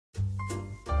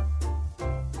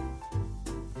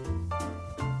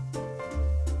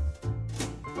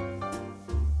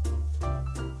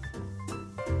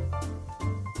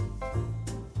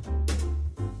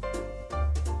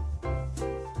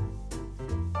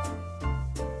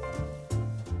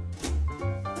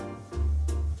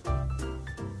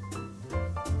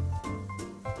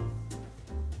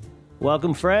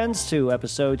Welcome, friends, to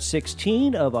episode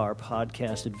 16 of our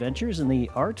podcast adventures in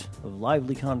the art of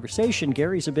lively conversation.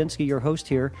 Gary Zabinski, your host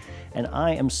here, and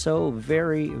I am so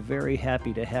very, very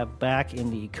happy to have back in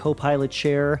the co-pilot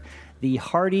chair the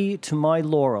hardy to my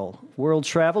laurel, world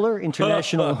traveler,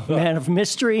 international man of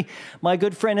mystery, my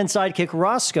good friend and sidekick,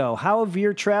 Roscoe. How have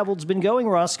your travels been going,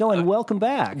 Roscoe, and welcome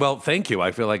back. Well, thank you.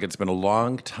 I feel like it's been a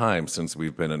long time since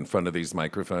we've been in front of these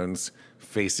microphones,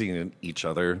 facing each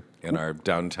other in our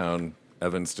downtown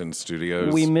Evanston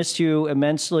studios. We missed you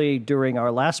immensely during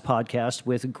our last podcast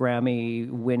with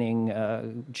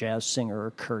Grammy-winning jazz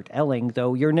singer Kurt Elling,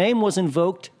 though your name was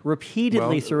invoked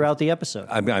repeatedly throughout the episode.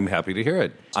 I'm happy to hear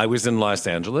it. I was in Los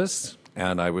Angeles,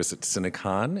 and I was at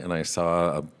Cinecon, and I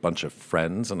saw a bunch of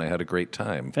friends, and I had a great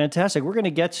time. Fantastic. We're going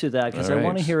to get to that because I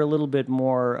want to hear a little bit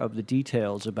more of the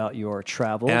details about your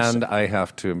travels. And I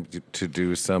have to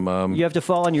do some... you have to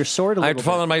fall on your sword a little bit. I have to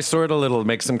fall on my sword a little,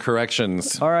 make some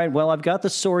corrections. All right. Well, I've got the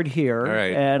sword here,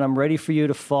 and I'm ready for you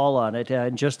to fall on it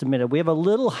in just a minute. We have a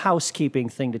little housekeeping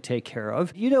thing to take care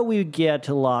of. You know, we get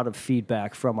a lot of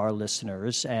feedback from our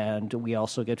listeners, and we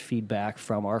also get feedback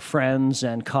from our friends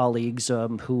and colleagues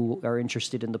who are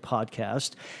interested in the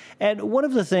podcast. And one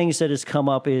of the things that has come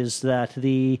up is that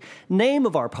the name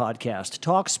of our podcast,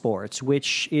 TalkSports,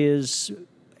 which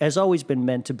has always been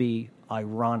meant to be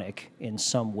ironic in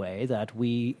some way, that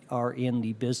we are in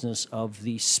the business of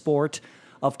the sport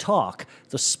of talk,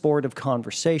 the sport of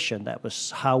conversation. That was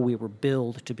how we were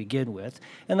billed to begin with.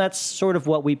 And that's sort of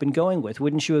what we've been going with.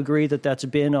 Wouldn't you agree that that's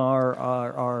been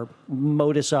our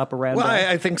modus operandi? Well,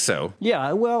 I think so.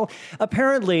 Yeah, well,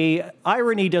 apparently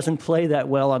irony doesn't play that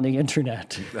well on the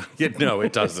internet. No,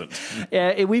 it doesn't.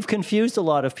 We've confused a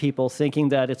lot of people thinking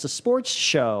that it's a sports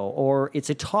show or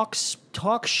it's a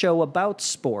talk show about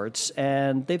sports,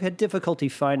 and they've had difficulty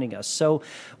finding us. So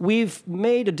we've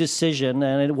made a decision,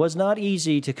 and it was not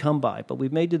easy to come by, but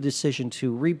we've made the decision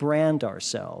to rebrand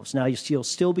ourselves. Now, you'll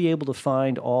still be able to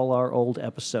find all our old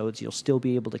episodes. You'll still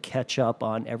be able to catch up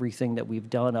on everything that we've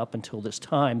done up until this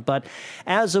time. But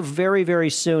as of very, very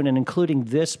soon, and including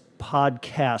this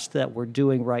podcast that we're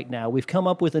doing right now, we've come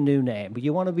up with a new name. But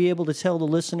you want to be able to tell the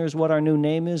listeners what our new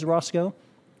name is, Roscoe?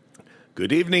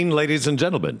 Good evening, ladies and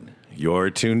gentlemen. You're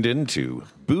tuned into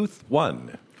Booth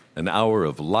 1, an hour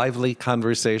of lively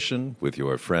conversation with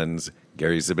your friends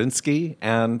Gary Zabinski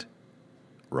and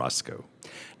Roscoe.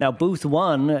 Now, Booth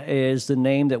 1 is the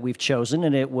name that we've chosen,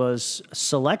 and it was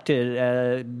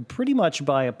selected pretty much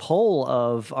by a poll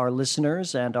of our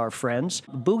listeners and our friends.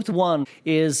 Booth 1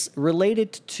 is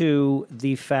related to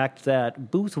the fact that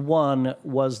Booth 1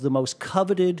 was the most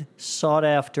coveted,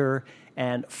 sought-after,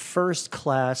 and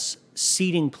first-class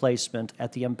seating placement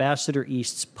at the Ambassador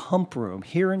East's Pump Room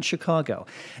here in Chicago.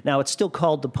 Now, it's still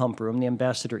called the Pump Room. The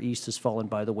Ambassador East has fallen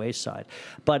by the wayside.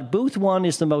 But Booth 1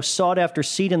 is the most sought-after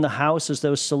seat in the house, as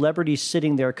those celebrities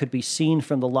sitting there could be seen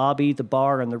from the lobby, the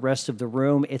bar, and the rest of the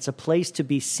room. It's a place to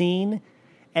be seen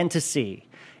and to see.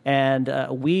 And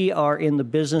we are in the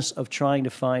business of trying to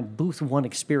find Booth 1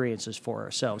 experiences for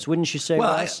ourselves. Wouldn't you say,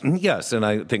 Ross? Yes, and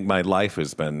I think my life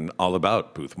has been all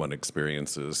about Booth 1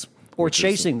 experiences. Or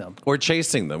chasing them. Or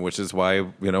chasing them, which is why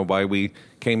we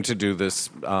came to do this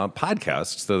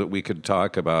podcast, so that we could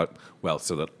talk about,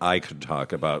 so that I could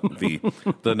talk about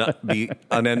the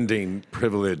unending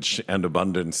privilege and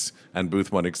abundance and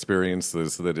Booth 1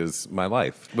 experiences that is my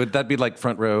life. Would that be like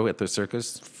front row at the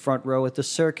circus? Front row at the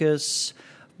circus,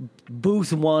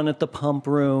 Booth 1 at the Pump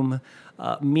Room,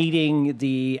 meeting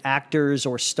the actors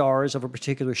or stars of a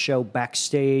particular show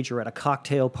backstage or at a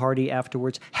cocktail party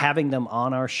afterwards, having them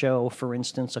on our show, for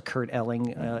instance, a Kurt Elling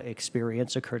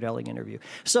experience, a Kurt Elling interview.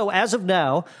 So as of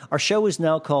now, our show is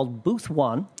now called Booth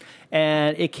 1,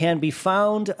 and it can be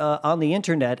found on the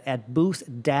internet at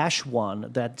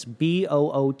Booth-1, that's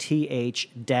BOOTH-ONE.com.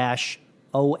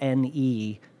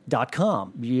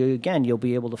 You'll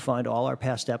be able to find all our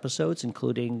past episodes,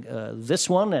 including this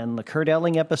one and the Kurt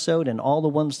Elling episode and all the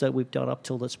ones that we've done up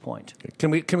till this point.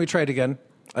 Can we try it again?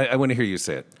 I want to hear you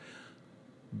say it.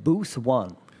 Booth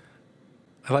 1.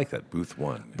 I like that, Booth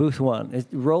 1. Booth 1. It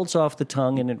rolls off the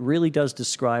tongue, and it really does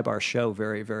describe our show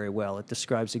very, very well. It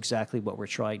describes exactly what we're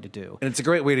trying to do. And it's a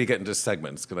great way to get into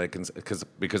segments,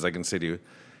 because I can say to you,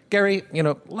 Gary,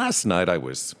 last night I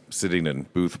was sitting in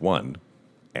Booth 1,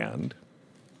 and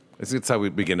It's how we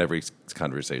begin every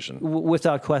conversation.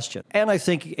 Without question. And I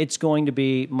think it's going to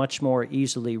be much more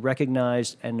easily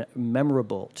recognized and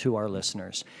memorable to our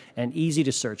listeners and easy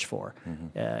to search for.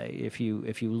 If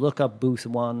you look up Booth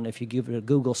 1, if you give it a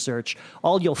Google search,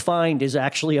 all you'll find is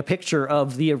actually a picture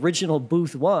of the original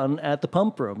Booth 1 at the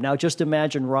Pump Room. Now just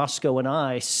imagine Roscoe and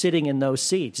I sitting in those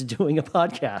seats doing a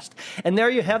podcast. And there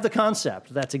you have the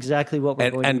concept. That's exactly what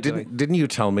we're going to be doing. And didn't you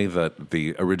tell me that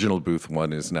the original Booth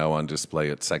 1 is now on display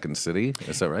at Second City?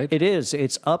 Is that right? It is.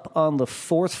 It's up on the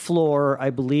fourth floor, I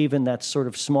believe, in that sort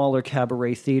of smaller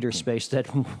cabaret theater space, that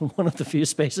one of the few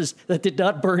spaces that did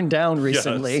not burn down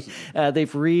recently. Yes.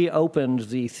 They've reopened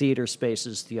the theater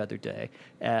spaces the other day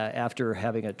after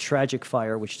having a tragic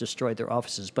fire which destroyed their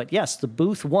offices. But yes, the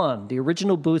Booth 1, the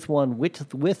original Booth 1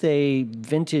 with a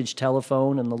vintage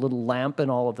telephone and the little lamp and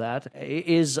all of that,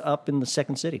 is up in the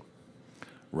Second City.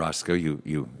 Roscoe,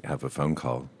 you have a phone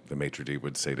call. The maitre d'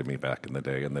 would say to me back in the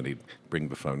day, and then he'd bring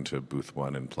the phone to Booth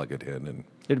 1 and plug it in. And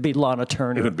it'd be Lana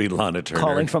Turner. It would be Lana Turner.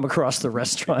 Calling from across the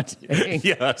restaurant.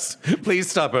 Yes.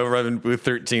 Please stop over. I'm in Booth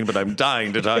 13, but I'm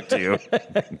dying to talk to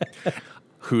you.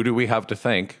 Who do we have to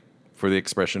thank for the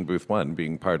expression Booth 1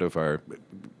 being part of for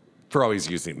always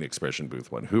using the expression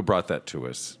Booth 1? Who brought that to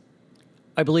us?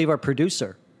 I believe our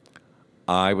producer.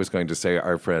 I was going to say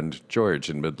our friend George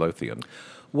in Midlothian.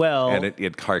 Well, and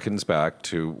it harkens back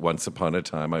to once upon a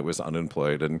time I was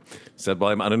unemployed and said, well,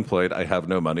 I'm unemployed. I have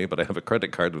no money, but I have a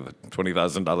credit card with a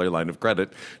 $20,000 line of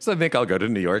credit. So I think I'll go to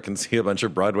New York and see a bunch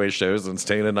of Broadway shows and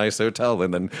stay in a nice hotel.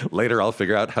 And then later I'll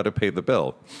figure out how to pay the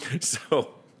bill.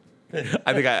 So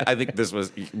I think this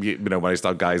was, when I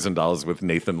saw Guys and Dolls with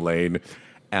Nathan Lane,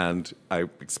 and I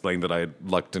explained that I had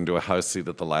lucked into a house seat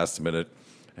at the last minute.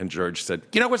 And George said,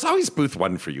 it's always Booth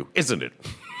 1 for you, isn't it?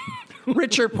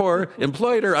 Rich or poor,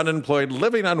 employed or unemployed,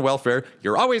 living on welfare,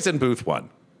 you're always in Booth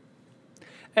 1.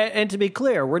 And to be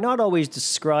clear, we're not always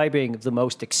describing the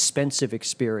most expensive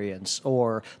experience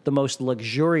or the most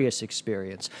luxurious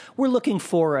experience. We're looking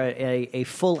for a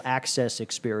full access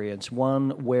experience,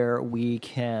 one where we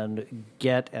can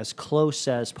get as close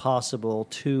as possible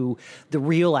to the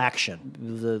real action,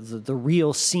 the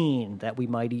real scene that we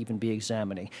might even be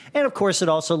examining. And of course, it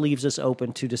also leaves us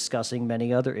open to discussing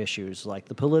many other issues like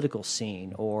the political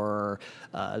scene or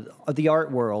the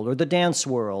art world or the dance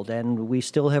world. And we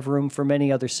still have room for many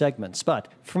other segments. But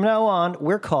from now on,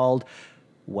 we're called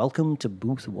Welcome to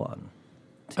Booth 1.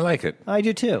 I like it. I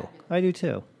do too.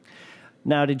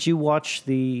 Now, did you watch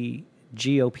the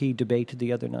GOP debate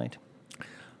the other night?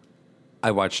 I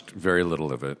watched very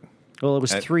little of it. Well, it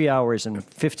was 3 hours and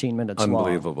 15 minutes long.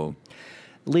 Unbelievable.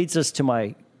 Leads us to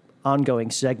my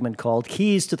ongoing segment called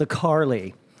Keys to the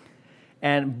Carly.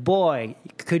 And boy,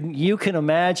 you can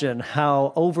imagine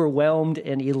how overwhelmed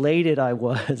and elated I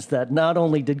was that not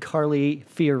only did Carly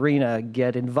Fiorina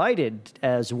get invited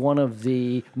as one of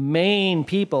the main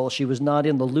people, she was not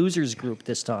in the losers group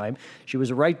this time. She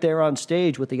was right there on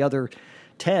stage with the other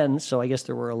 10, so I guess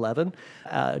there were 11.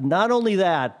 Not only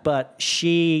that, but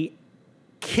she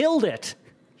killed it.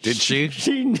 Did she?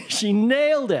 She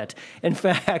nailed it. In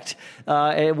fact,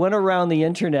 it went around the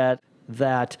internet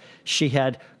that she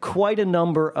had quite a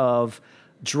number of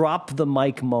drop the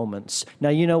mic moments. Now,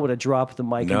 you know what a drop the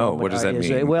mic moment is. What does that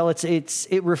mean? Well,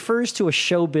 it refers to a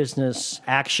show business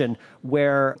action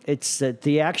where it's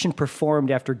the action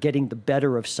performed after getting the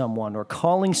better of someone or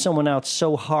calling someone out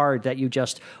so hard that you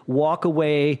just walk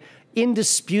away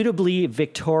indisputably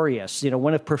victorious.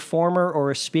 When a performer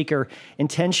or a speaker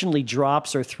intentionally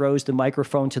drops or throws the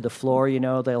microphone to the floor,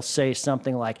 they'll say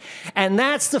something like, "And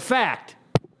that's the fact."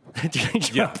 They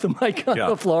drop the mic on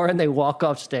the floor and they walk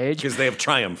off stage. Because they have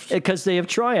triumphed. Because they have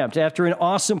triumphed after an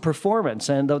awesome performance.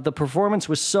 And the performance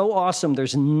was so awesome,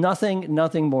 there's nothing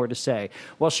more to say.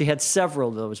 Well, she had several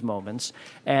of those moments.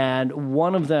 And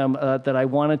one of them that I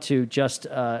wanted to just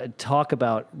talk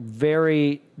about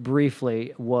very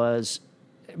briefly was,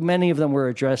 many of them were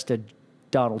addressed to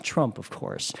Donald Trump, of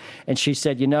course. And she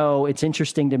said, it's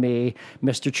interesting to me.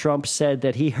 Mr. Trump said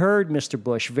that he heard Mr.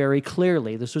 Bush very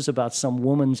clearly. This was about some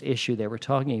woman's issue they were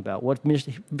talking about.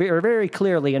 Very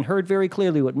clearly, and heard very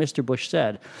clearly what Mr. Bush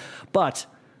said. But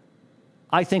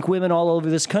I think women all over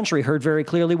this country heard very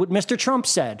clearly what Mr. Trump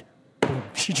said.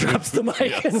 She drops the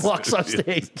mic and walks off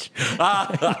stage.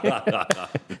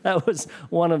 That was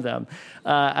one of them.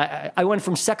 I went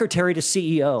from secretary to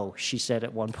CEO, she said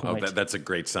at one point. Oh, that's a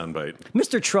great soundbite.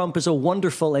 Mr. Trump is a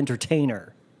wonderful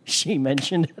entertainer, she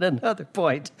mentioned at another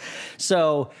point.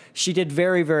 So she did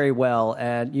very, very well,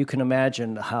 and you can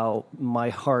imagine how my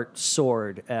heart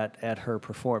soared at her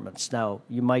performance. Now,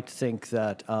 you might think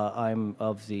that I'm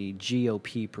of the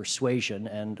GOP persuasion,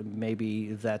 and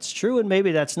maybe that's true, and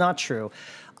maybe that's not true.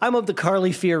 I'm of the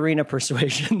Carly Fiorina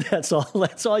persuasion. That's all.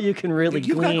 That's all you can really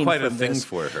You've glean got quite a from thing this.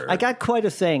 for her. I got quite a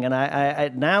thing, and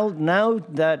I now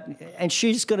that, and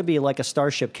she's going to be like a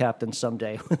starship captain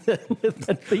someday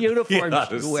with the uniform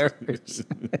she Yes. wears.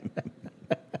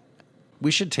 We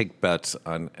should take bets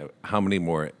on how many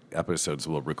more episodes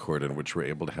we'll record in which we're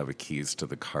able to have a keys to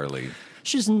the Carly.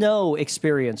 She has no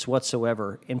experience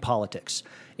whatsoever in politics,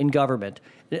 in government.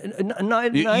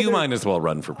 You might as well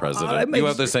run for president. You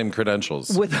have the same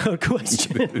credentials. Without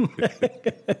question.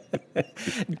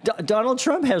 Donald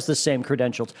Trump has the same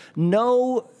credentials.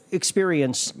 No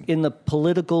experience in the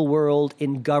political world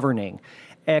in governing,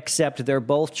 except they're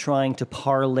both trying to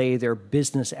parlay their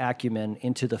business acumen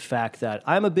into the fact that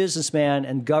I'm a businessman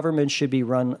and government should be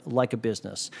run like a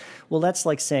business. Well, that's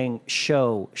like saying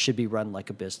show should be run like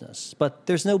a business. But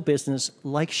there's no business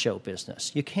like show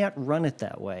business. You can't run it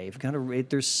that way. You've got to,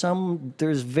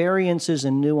 there's variances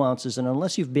and nuances, and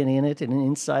unless you've been in it and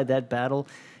inside that battle,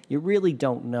 you really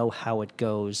don't know how it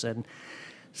goes. And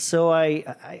so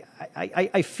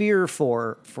I fear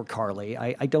for Carly.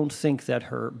 I don't think that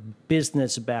her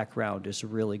business background is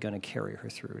really going to carry her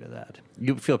through to that.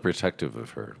 You feel protective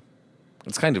of her.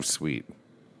 It's kind of sweet.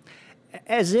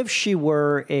 As if she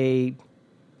were a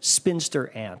spinster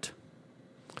aunt.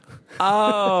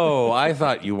 Oh, I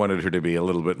thought you wanted her to be a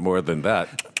little bit more than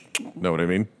that. Know what I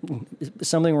mean?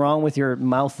 Something wrong with your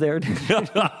mouth there?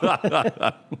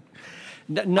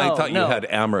 No, I thought you had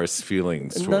amorous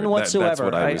feelings for none her. whatsoever. That's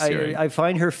what I was hearing. I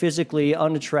find her physically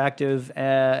unattractive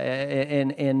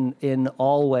in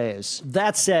all ways.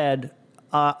 That said,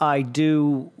 I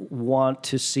do want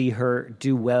to see her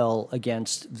do well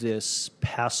against this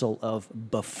passel of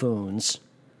buffoons.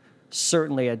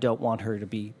 Certainly, I don't want her to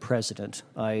be president.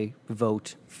 I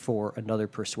vote for another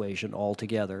persuasion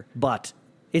altogether. But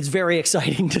it's very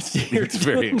exciting to see her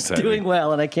doing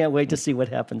well, and I can't wait to see what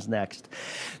happens next.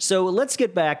 So let's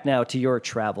get back now to your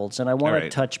travels, and I want to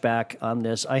touch back on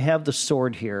this. I have the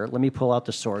sword here. Let me pull out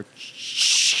the sword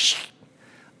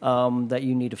that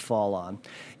you need to fall on.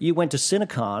 You went to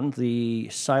Cinecon, the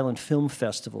silent film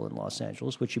festival in Los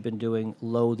Angeles, which you've been doing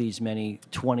these many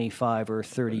 25 or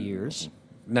 30 years.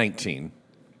 19,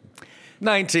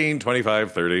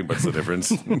 25, 30. What's the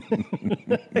difference?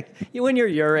 When you're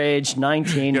your age,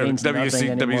 19 means nothing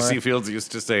anymore. W.C. Fields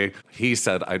used to say, he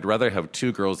said, I'd rather have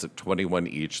 2 girls at 21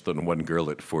 each than 1 girl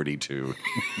at 42.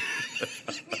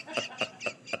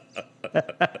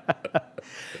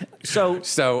 So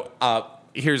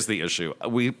here's the issue.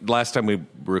 Last time we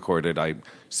recorded, I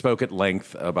spoke at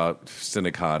length about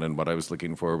Cinecon and what I was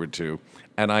looking forward to,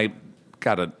 and I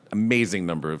got an amazing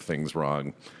number of things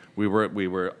wrong. We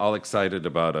were all excited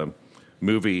about a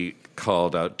movie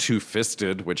called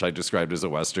Two-Fisted, which I described as a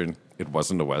Western. It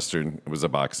wasn't a Western. It was a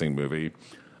boxing movie.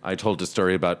 I told a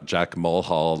story about Jack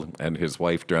Mulhall and his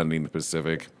wife drowning in the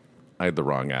Pacific. I had the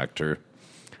wrong actor.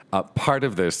 Part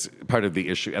of the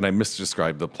issue, and I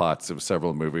misdescribed the plots of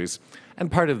several movies,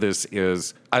 and part of this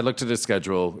is I looked at a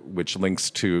schedule which links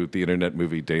to the Internet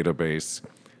Movie Database,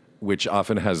 which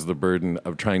often has the burden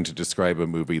of trying to describe a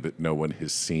movie that no one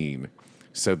has seen.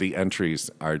 So the entries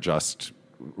are just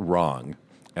wrong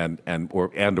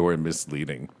or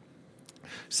misleading.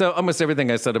 So almost everything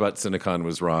I said about Cinecon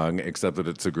was wrong, except that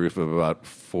it's a group of about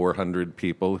 400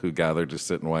 people who gather to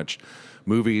sit and watch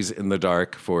movies in the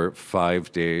dark for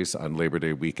 5 days on Labor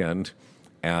Day weekend.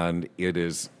 And it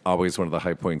is always one of the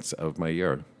high points of my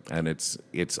year. And it's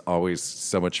always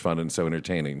so much fun and so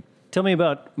entertaining. Tell me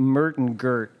about Mert and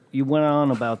Gert. You went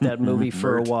on about that movie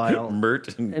for a while.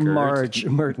 Mert and Gert.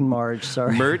 Mert and Marge,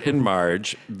 sorry. Mert and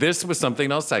Marge. This was something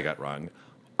else I got wrong.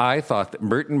 I thought that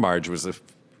Mert and Marge was a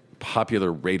popular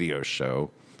radio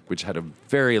show which had a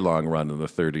very long run in the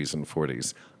 30s and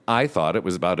 40s. I thought it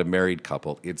was about a married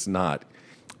couple. It's not.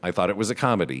 I thought it was a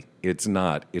comedy. It's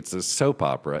not. It's a soap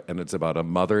opera, and it's about a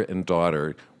mother and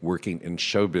daughter working in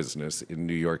show business in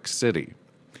New York City.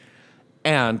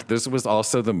 And this was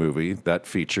also the movie that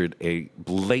featured a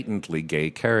blatantly gay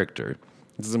character.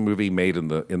 This is a movie made in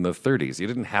the 30s. You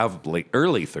didn't have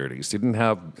early 30s.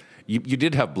 You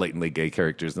did have blatantly gay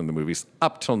characters in the movies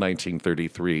up till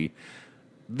 1933.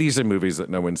 These are movies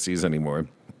that no one sees anymore.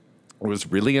 What was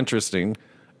really interesting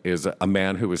is a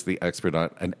man who was an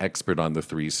expert on the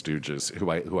Three Stooges,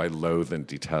 who I loathe and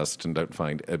detest and don't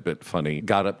find a bit funny,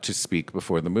 got up to speak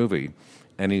before the movie,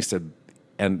 and he said.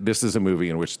 And this is a movie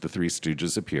in which the Three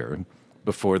Stooges appear.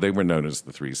 Before they were known as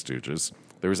the Three Stooges,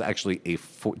 there was actually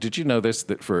did you know this,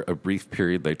 that for a brief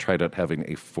period they tried out having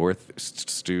a fourth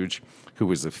stooge who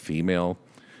was a female,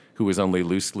 who was only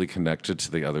loosely connected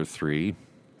to the other three?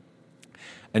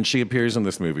 And she appears in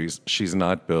this movie. She's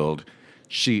not billed.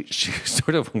 she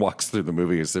sort of walks through the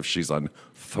movie as if she's on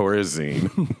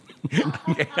Thorazine.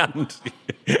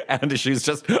 and she's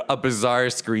just a bizarre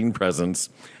screen presence.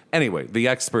 Anyway, the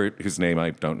expert, whose name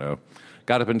I don't know,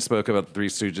 got up and spoke about the Three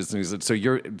Stooges, and he said,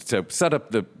 so set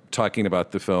up the talking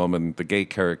about the film and the gay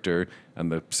character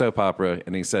and the soap opera,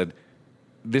 and he said,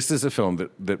 this is a film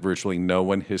that virtually no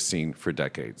one has seen for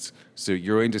decades. So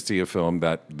you're going to see a film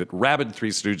that rabid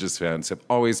Three Stooges fans have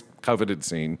always coveted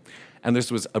seeing. And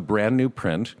this was a brand new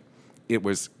print. It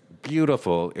was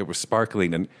beautiful. It was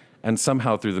sparkling. And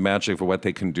somehow through the magic of what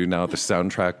they can do now, the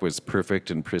soundtrack was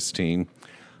perfect and pristine.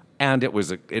 And it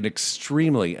was an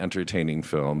extremely entertaining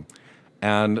film.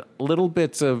 And little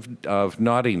bits of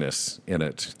naughtiness in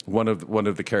it. One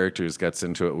of the characters gets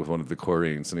into it with one of the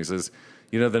Koreans, and he says,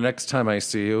 the next time I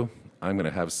see you, I'm going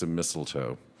to have some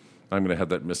mistletoe. I'm going to have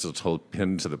that mistletoe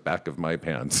pinned to the back of my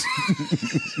pants.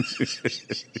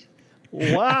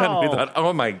 Wow. And we thought,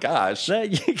 oh my gosh.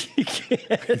 You can't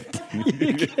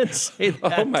say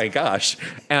that. Oh my gosh.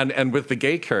 And with the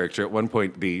gay character, at one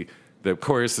point, the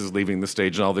chorus is leaving the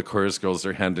stage, and all the chorus girls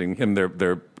are handing him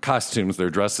their costumes, their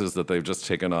dresses that they've just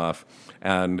taken off.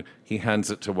 And he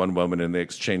hands it to one woman, and they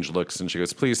exchange looks, and she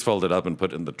goes, please fold it up and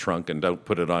put it in the trunk, and don't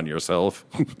put it on yourself.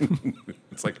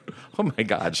 It's like, oh my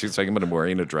God, she's talking about him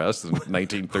wearing a dress in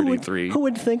 1933. Who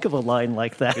would think of a line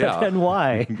like that, Yeah. and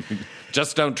why?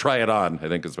 Just don't try it on, I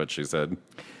think is what she said.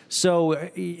 So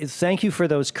thank you for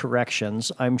those corrections.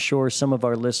 I'm sure some of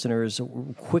our listeners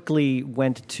quickly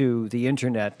went to the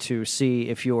internet to see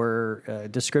if your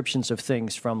descriptions of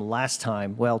things from last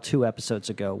time, 2 episodes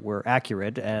ago, were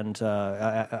accurate. And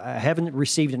I haven't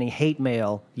received any hate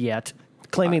mail yet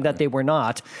claiming that they were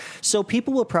not. So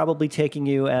people were probably taking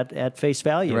you at face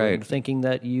value, right, and thinking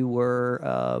that you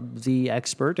were the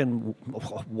expert, and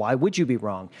why would you be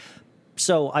wrong?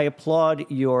 So I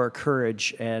applaud your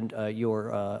courage and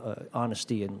your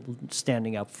honesty in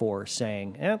standing up for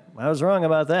saying, I was wrong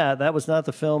about that. That was not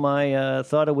the film I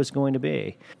thought it was going to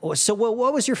be. So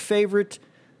what was your favorite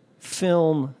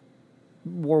film,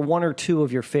 or one or two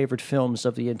of your favorite films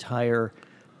of the entire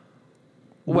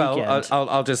weekend? Well,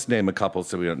 I'll just name a couple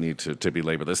so we don't need to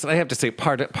belabor this. And I have to say,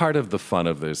 part of the fun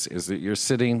of this is that you're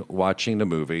sitting watching a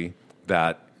movie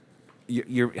that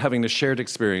you're having a shared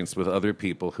experience with other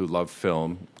people who love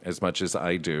film as much as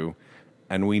I do.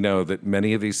 And we know that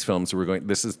many of these films,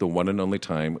 this is the one and only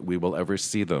time we will ever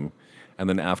see them. And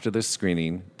then after this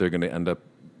screening, they're going to end up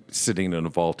sitting in a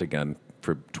vault again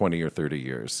for 20 or 30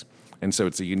 years. And so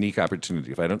it's a unique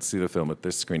opportunity. If I don't see the film at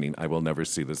this screening, I will never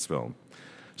see this film.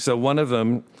 So one of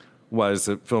them was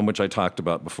a film which I talked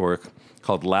about before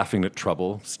called Laughing at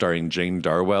Trouble, starring Jane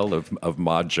Darwell of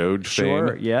Ma Joad fame.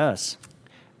 Sure, yes.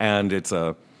 And it's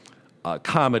a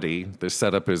comedy. The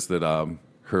setup is that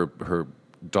her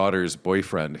daughter's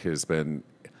boyfriend has been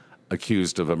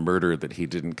accused of a murder that he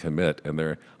didn't commit, and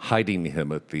they're hiding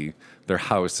him at their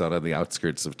house out on the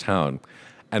outskirts of town.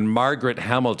 And Margaret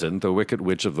Hamilton, the Wicked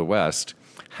Witch of the West,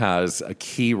 has a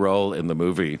key role in the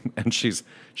movie, and she's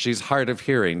hard of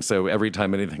hearing. So every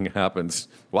time anything happens,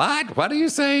 what are you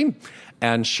saying?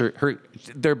 And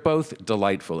they're both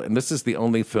delightful. And this is the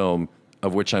only film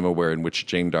of which I'm aware in which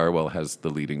Jane Darwell has the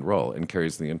leading role and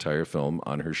carries the entire film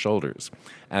on her shoulders.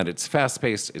 And it's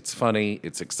fast-paced, it's funny,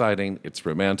 it's exciting, it's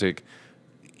romantic.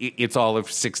 It's all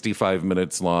of 65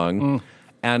 minutes long.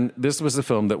 And this was a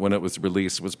film that when it was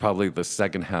released was probably the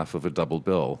second half of a double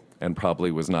bill, and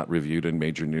probably was not reviewed in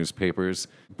major newspapers,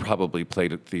 probably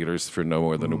played at theaters for no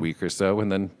more than a week or so,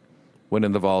 and then went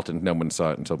in the vault, and no one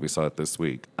saw it until we saw it this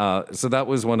week. So that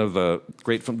was one of the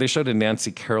great films. They showed a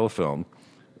Nancy Carroll film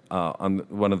on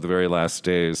one of the very last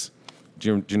days.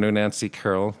 Do you know Nancy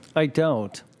Carroll? I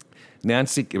don't.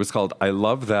 It was called I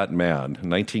Love That Man,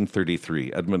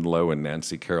 1933, Edmund Lowe and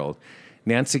Nancy Carroll.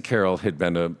 Nancy Carroll had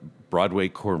been a Broadway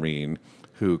Corrine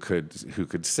who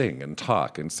could sing and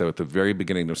talk. And so at the very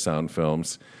beginning of sound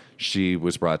films, she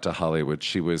was brought to Hollywood.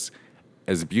 She was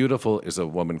as beautiful as a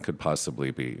woman could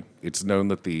possibly be. It's known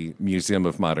that the Museum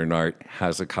of Modern Art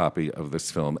has a copy of this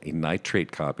film, a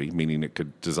nitrate copy, meaning it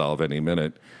could dissolve any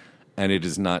minute, and it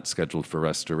is not scheduled for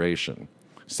restoration.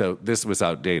 So this was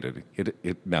outdated.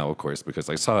 It now, of course, because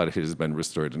I saw it, it has been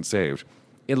restored and saved.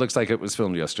 It looks like it was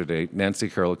filmed yesterday. Nancy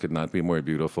Carroll could not be more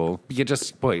beautiful.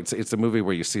 It's a movie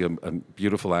where you see a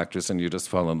beautiful actress and you just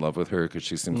fall in love with her because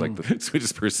she seems like the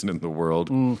sweetest person in the world.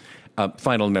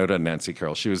 Final note on Nancy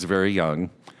Carroll. She was very young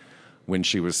when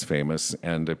she was famous,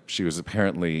 and she was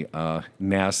apparently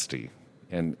nasty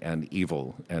and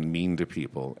evil and mean to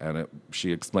people. And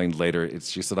she explained later,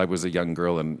 she said, I was a young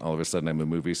girl and all of a sudden I'm a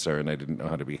movie star and I didn't know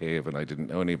how to behave and I didn't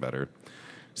know any better.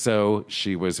 So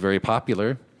she was very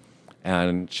popular.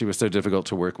 And she was so difficult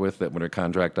to work with that when her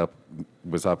contract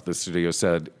was up, the studio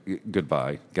said,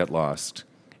 goodbye, get lost.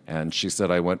 And she said,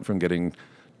 I went from getting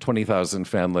 20,000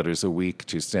 fan letters a week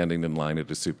to standing in line at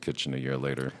a soup kitchen a year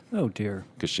later. Oh, dear.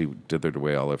 Because she dithered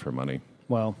away all of her money.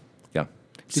 Wow. Yeah.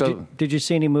 Did you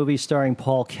see any movies starring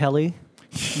Paul Kelly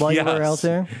while you were out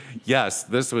there? Yes,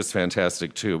 this was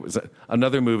fantastic, too. It was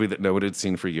another movie that no one had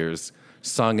seen for years,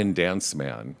 Song and Dance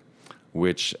Man,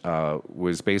 which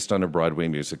was based on a Broadway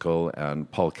musical, and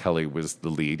Paul Kelly was the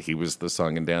lead. He was the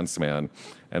song and dance man.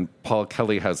 And Paul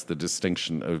Kelly has the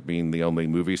distinction of being the only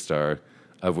movie star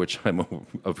of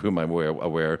whom I'm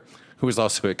aware, who is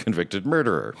also a convicted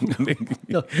murderer.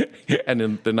 And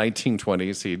in the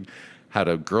 1920s, he had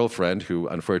a girlfriend who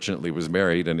unfortunately was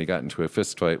married, and he got into a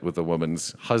fist fight with a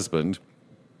woman's husband,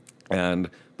 and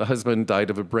the husband died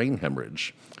of a brain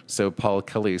hemorrhage. So Paul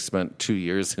Kelly spent 2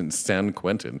 years in San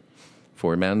Quentin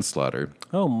for manslaughter.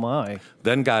 Oh, my.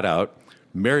 Then got out,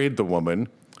 married the woman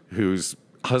whose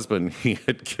husband he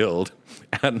had killed,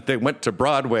 and they went to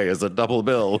Broadway as a double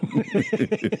bill.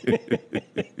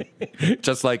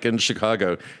 Just like in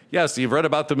Chicago. Yes, you've read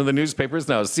about them in the newspapers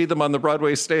now. See them on the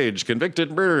Broadway stage,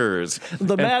 convicted murderers.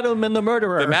 Madam and the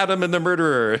Murderer. The Madam and the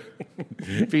Murderer.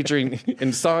 Featuring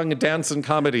in song, dance, and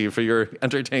comedy for your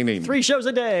entertaining. 3 shows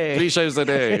a day. 3 shows a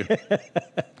day.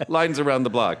 Lines around the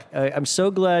block. I'm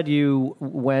so glad you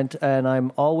went, and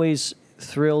I'm always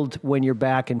thrilled when you're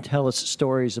back and tell us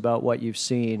stories about what you've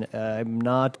seen. I'm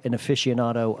not an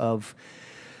aficionado of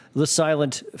the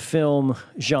silent film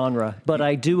genre, but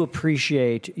I do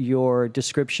appreciate your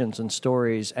descriptions and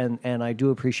stories, and I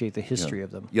do appreciate the history of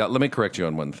them. Yeah, let me correct you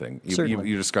on one thing.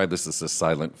 You described this as a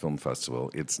silent film festival.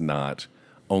 It's not.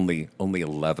 Only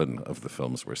 11 of the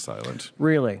films were silent.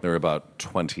 Really? There are about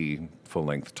 20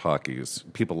 full-length talkies.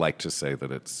 People like to say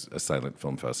that it's a silent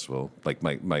film festival. Like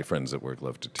my friends at work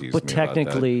love to tease me about that. But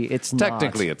technically, it's not.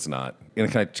 Technically, it's not.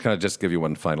 And can I just give you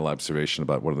one final observation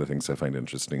about one of the things I find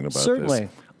interesting about this? Certainly.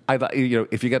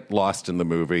 If you get lost in the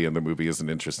movie and the movie isn't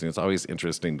interesting, it's always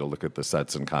interesting to look at the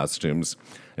sets and costumes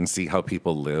and see how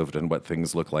people lived and what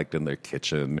things look like in their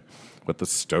kitchen, what the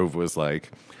stove was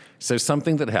like. So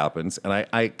something that happens, and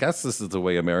I guess this is the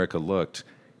way America looked,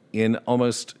 in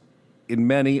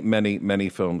many, many, many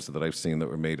films that I've seen that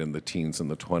were made in the teens and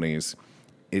the 20s,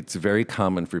 it's very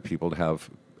common for people to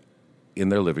have in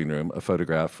their living room a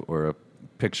photograph or a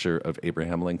picture of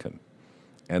Abraham Lincoln.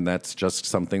 And that's just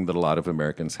something that a lot of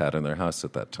Americans had in their house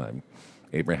at that time.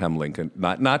 Abraham Lincoln,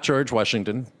 not George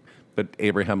Washington, but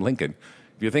Abraham Lincoln.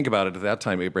 If you think about it, at that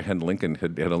time, Abraham Lincoln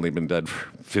had only been dead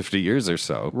for 50 years or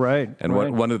so. Right. And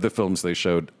right. One of the films they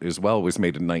showed as well was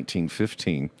made in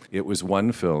 1915. It was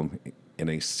one film in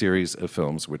a series of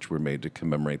films which were made to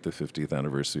commemorate the 50th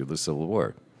anniversary of the Civil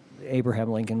War.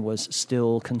 Abraham Lincoln was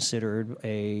still considered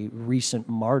a recent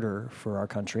martyr for our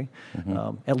country,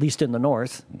 at least in the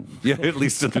North. Yeah, at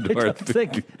least in the North. I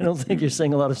don't think you're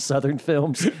seeing a lot of Southern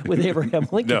films with Abraham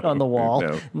Lincoln on the wall.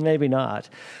 No. Maybe not.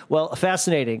 Well,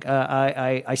 fascinating.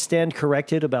 I stand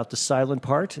corrected about the silent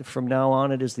part. From now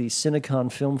on, it is the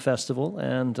Cinecon Film Festival,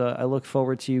 and I look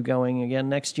forward to you going again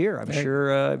next year. I'm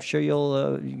sure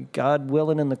you'll, God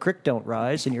willing, and the creek don't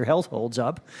rise, and your health holds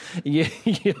up.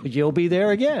 You'll be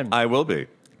there again. I will be.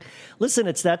 Listen,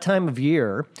 it's that time of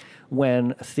year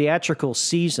when theatrical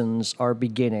seasons are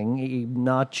beginning,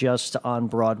 not just on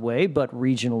Broadway, but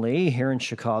regionally here in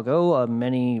Chicago.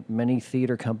 Many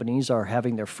theater companies are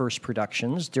having their first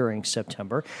productions during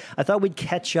September. I thought we'd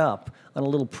catch up on a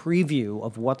little preview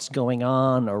of what's going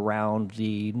on around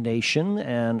the nation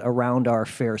and around our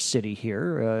fair city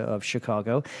here of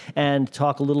Chicago, and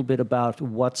talk a little bit about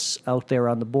what's out there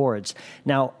on the boards.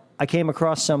 Now, I came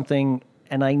across something,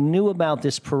 and I knew about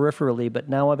this peripherally, but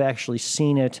now I've actually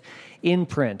seen it in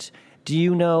print. Do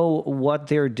you know what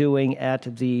they're doing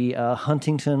at the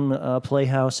Huntington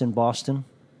Playhouse in Boston?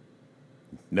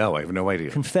 No, I have no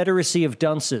idea. Confederacy of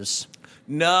Dunces.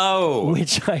 No!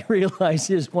 Which I realize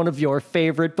is one of your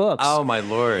favorite books. Oh, my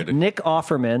Lord. Nick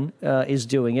Offerman is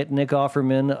doing it. Nick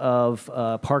Offerman of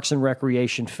Parks and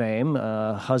Recreation fame,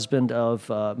 husband of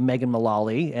Megan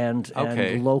Mullally, and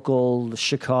local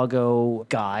Chicago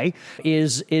guy,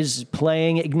 is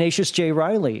playing Ignatius J.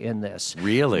 Reilly in this.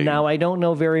 Really? Now, I don't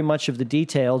know very much of the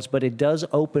details, but it does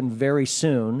open very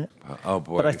soon. Oh,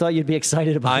 boy. But I thought you'd be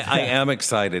excited about that. I am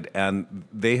excited, and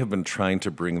they have been trying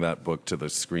to bring that book to the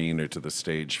screen or to the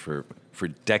stage for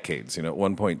decades. At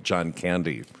one point, John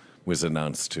Candy was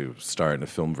announced to star in a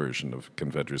film version of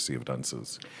Confederacy of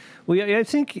Dunces. Well, yeah, I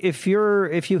think if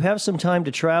you have some time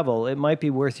to travel, it might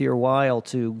be worth your while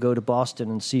to go to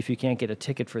Boston and see if you can't get a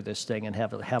ticket for this thing and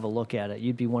have a look at it.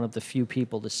 You'd be one of the few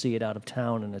people to see it out of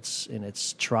town in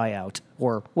its tryout,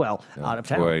 or out of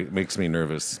town. Boy, it makes me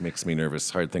nervous.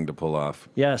 Hard thing to pull off.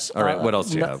 Yes. All right. What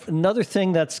else do you have? Another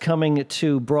thing that's coming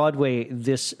to Broadway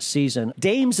this season: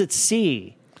 Dames at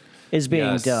Sea is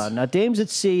being done. Now, Dames at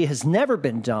Sea has never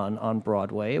been done on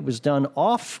Broadway. It was done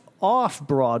off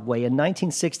Broadway in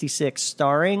 1966,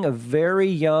 starring a very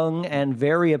young and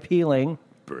very appealing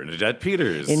Bernadette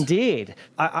Peters. Indeed.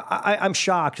 I'm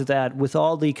shocked that with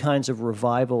all the kinds of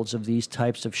revivals of these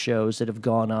types of shows that have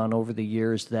gone on over the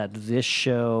years, that this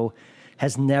show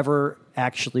has never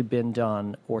actually been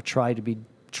done or tried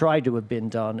to have been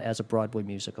done as a Broadway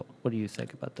musical. What do you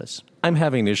think about this? I'm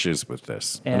having issues with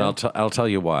this, and I'll tell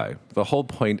you why. The whole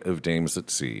point of Dames at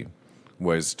Sea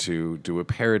was to do a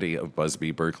parody of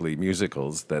Busby Berkeley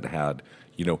musicals that had,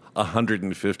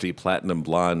 150 platinum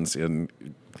blondes in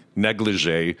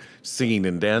negligee singing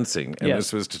and dancing. And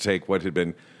this was to take what had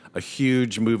been a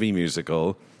huge movie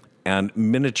musical and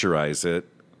miniaturize it,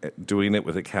 doing it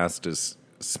with a cast as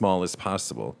small as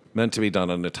possible, meant to be done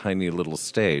on a tiny little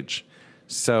stage.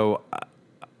 So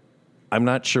I'm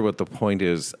not sure what the point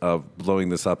is of blowing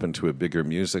this up into a bigger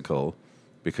musical,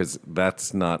 because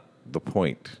that's not the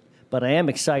point. But I am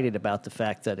excited about the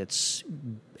fact that it's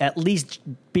at least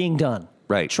being done.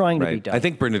 Right. Trying to be done. I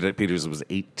think Bernadette Peters was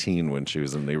 18 when she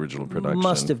was in the original production.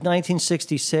 Must have.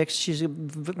 1966. She's Are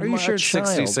you sure it's child.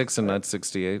 66 and not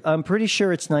 68? I'm pretty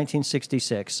sure it's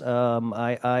 1966.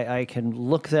 I can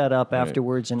look that up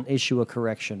afterwards and issue a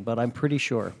correction, but I'm pretty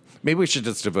sure. Maybe we should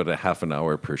just devote a half an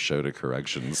hour per show to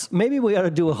corrections. Maybe we ought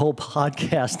to do a whole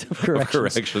podcast of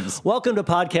corrections. Welcome to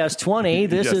Podcast 20.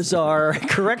 This is our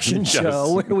correction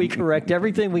show where we correct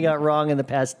everything we got wrong in the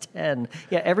past 10.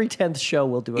 Yeah, every 10th show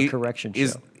we'll do a correction show.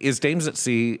 Is Dames at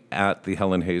Sea at the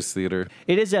Helen Hayes Theater?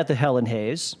 It is at the Helen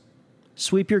Hayes.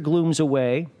 Sweep your glooms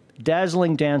away.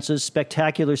 Dazzling dances,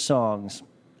 spectacular songs.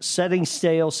 Setting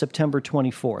sail September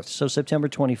 24th. So September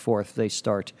 24th, they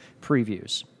start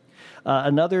previews.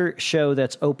 Another show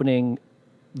that's opening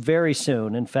very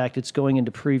soon, in fact, it's going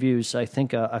into previews, I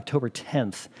think, October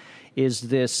 10th, is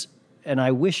this, and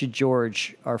I wish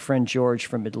our friend George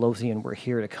from Midlothian were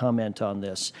here to comment on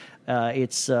this.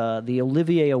 It's the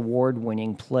Olivier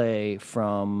Award-winning play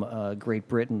from Great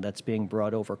Britain that's being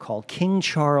brought over called King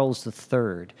Charles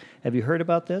III. Have you heard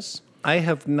about this? I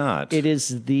have not. It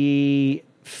is the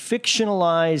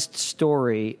fictionalized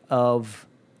story of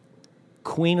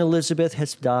Queen Elizabeth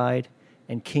has died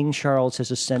and King Charles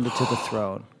has ascended to the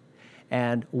throne.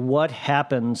 And what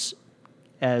happens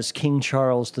as King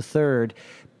Charles III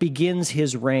begins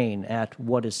his reign at,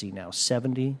 what is he now,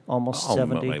 70? Almost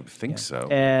 70? I think so.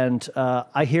 And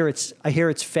I hear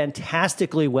it's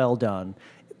fantastically well done,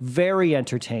 very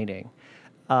entertaining,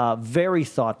 very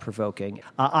thought-provoking.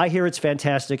 I hear it's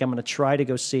fantastic. I'm going to try to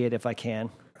go see it if I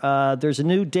can. There's a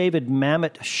new David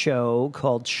Mamet show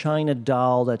called China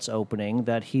Doll that's opening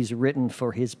that he's written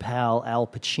for his pal Al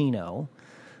Pacino.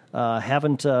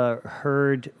 Haven't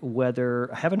heard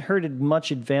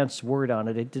much advanced word on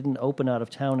it. It didn't open out of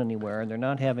town anywhere, and they're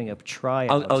not having a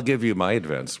tryout. I'll give you my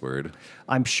advanced word.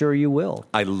 I'm sure you will.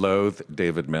 I loathe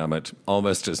David Mamet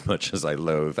almost as much as I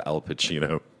loathe Al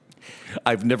Pacino.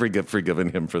 I've never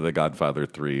forgiven him for The Godfather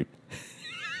 3,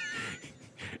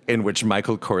 in which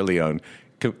Michael Corleone,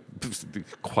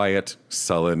 quiet,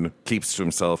 sullen, keeps to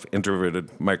himself, introverted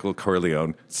Michael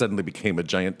Corleone suddenly became a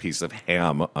giant piece of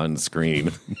ham on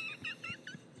screen.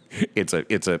 It's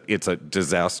a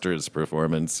disastrous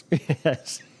performance.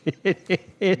 Yes,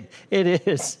 it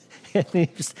is. And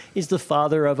he's the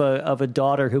father of a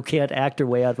daughter who can't act her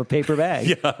way out of a paper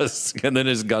bag. Yes, and then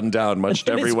is gunned down, much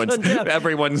to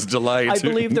everyone's delight. I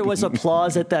believe there was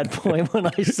applause at that point when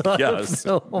I saw the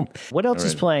film. What else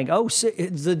is playing? Oh,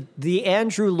 the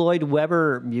Andrew Lloyd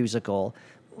Webber musical.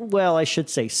 Well, I should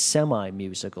say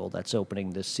semi-musical that's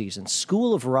opening this season.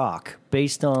 School of Rock,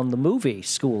 based on the movie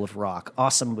School of Rock.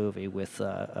 Awesome movie with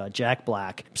Jack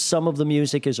Black. Some of the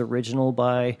music is original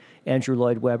by Andrew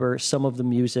Lloyd Webber. Some of the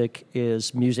music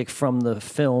is music from the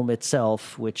film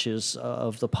itself, which is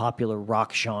of the popular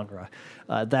rock genre.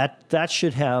 That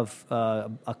should have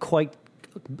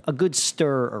a good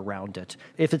stir around it.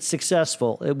 If it's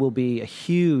successful, it will be a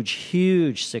huge,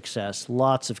 huge success.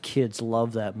 Lots of kids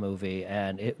love that movie,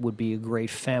 and it would be a great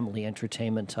family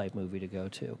entertainment type movie to go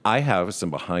to. I have some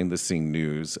behind-the-scene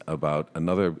news about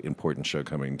another important show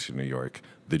coming to New York,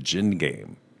 The Gin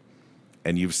Game.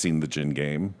 And you've seen The Gin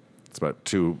Game. It's about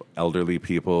two elderly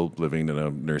people living in a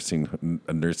nursing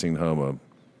home,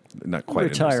 not quite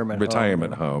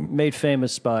retirement home. Made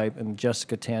famous by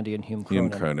Jessica Tandy and Hume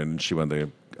Cronyn. She won the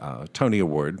Tony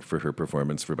Award for her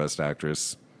performance for Best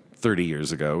Actress 30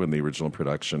 years ago in the original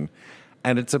production.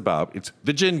 And it's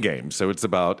the gin game. So it's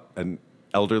about an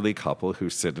elderly couple who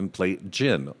sit and play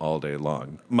gin all day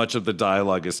long. Much of the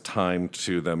dialogue is timed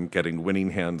to them getting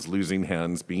winning hands, losing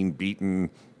hands, being beaten.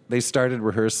 They started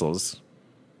rehearsals,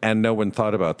 and no one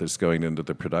thought about this going into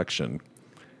the production.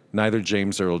 Neither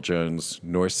James Earl Jones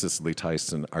nor Cicely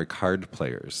Tyson are card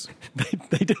players.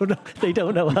 They don't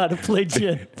know how to play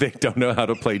gin. They don't know how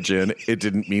to play gin. It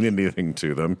didn't mean anything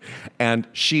to them. And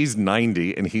she's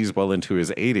 90 and he's well into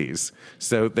his 80s.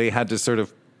 So they had to sort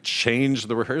of change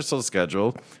the rehearsal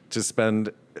schedule to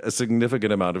spend a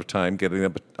significant amount of time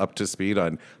getting up to speed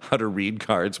on how to read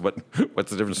cards,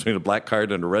 what's the difference between a black card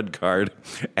and a red card,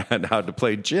 and how to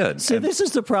play gin. So this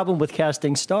is the problem with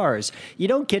casting stars. You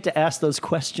don't get to ask those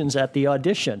questions at the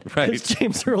audition. Right. Because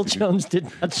James Earl Jones did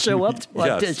not show up to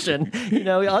audition.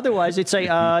 Otherwise they'd say,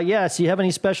 yes, do you have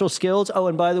any special skills? Oh,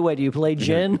 and by the way, do you play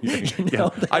gin?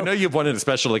 I know you've won a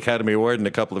Special Academy Award and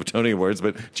a couple of Tony Awards,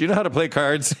 but do you know how to play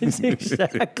cards?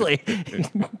 Exactly.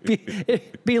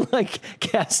 It'd be like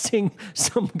casting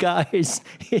some guys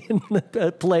in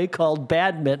a play called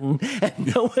Badminton,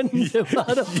 and no one knew how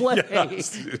to play.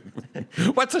 Yes.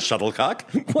 What's a shuttlecock?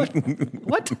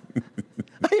 What?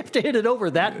 I have to hit it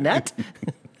over that net?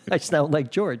 I sound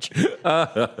like George.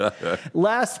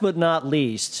 Last but not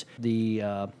least,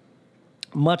 the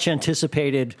much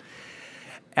anticipated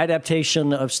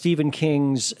adaptation of Stephen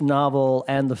King's novel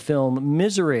and the film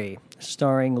Misery,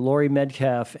 starring Laurie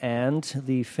Metcalf and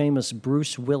the famous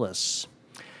Bruce Willis.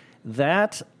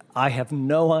 That I have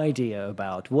no idea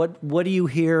about. What do you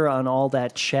hear on all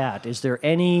that chat? Is there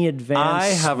any advance? I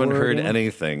haven't wording? heard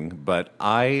anything, but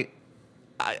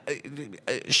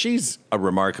she's a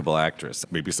remarkable actress.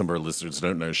 Maybe some of our listeners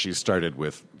don't know. She started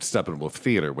with Steppenwolf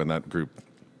Theater when that group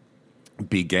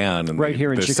began in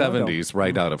here in the Chicago. 70s,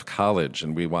 right out of college,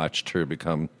 and we watched her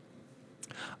become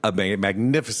a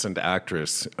magnificent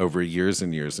actress over years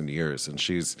and years and years, and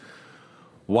she's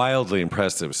wildly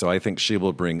impressive. So I think she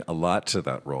will bring a lot to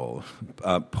that role.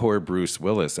 Poor Bruce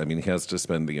Willis. I mean, he has to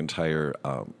spend the entire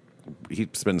he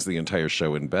spends the entire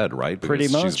show in bed, right? Pretty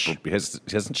much.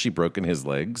 Hasn't she broken his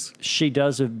legs? She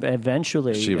does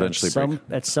eventually.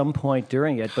 At some point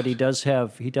during it, but he does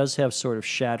have sort of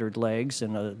shattered legs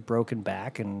and a broken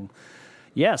back, and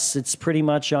yes, it's pretty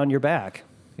much on your back.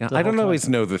 Yeah, I don't always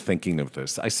know the thinking of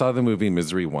this. I saw the movie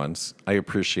Misery once. I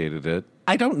appreciated it.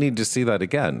 I don't need to see that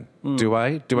again, do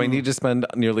I? Do I need to spend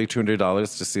nearly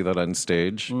 $200 to see that on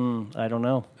stage? I don't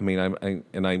know. I mean,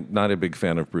 I'm not a big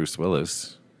fan of Bruce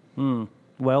Willis.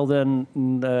 Well, then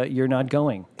you're not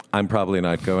going. I'm probably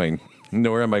not going,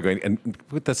 nor am I going. And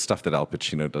with the stuff that Al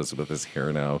Pacino does with his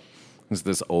hair now, there's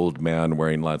this old man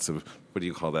wearing lots of, what do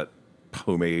you call that,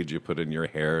 pomade you put in your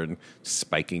hair and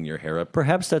spiking your hair up.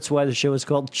 Perhaps that's why the show is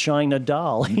called China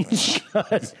Doll. He's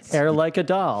got hair like a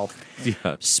doll.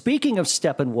 Yeah. Speaking of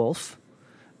Steppenwolf,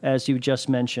 as you just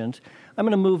mentioned, I'm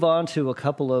going to move on to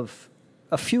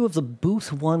a few of the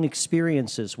Booth One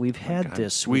experiences we've had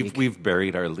this week. We've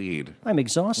buried our lead. I'm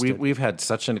exhausted. We've had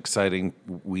such an exciting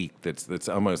week that's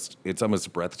almost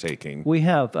breathtaking. We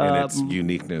have in its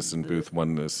uniqueness and Booth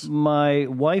Oneness. My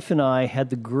wife and I had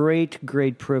the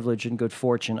great privilege and good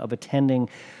fortune of attending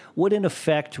what in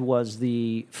effect was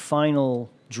the final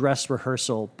dress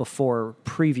rehearsal before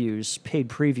paid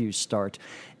previews start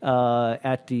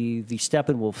at the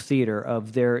Steppenwolf Theater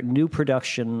of their new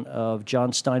production of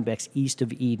John Steinbeck's East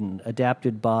of Eden,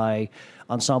 adapted by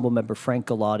ensemble member Frank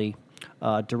Galati,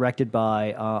 directed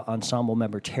by ensemble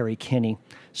member Terry Kinney,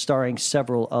 starring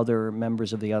several other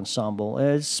members of the ensemble.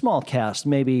 A small cast,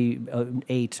 maybe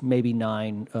 8, maybe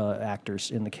 9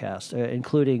 actors in the cast,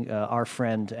 including our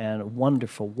friend and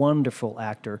wonderful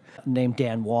actor named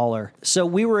Dan Waller. So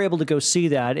we were able to go see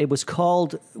that.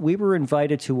 We were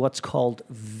invited to what's called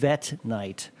Vet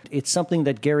Night. It's something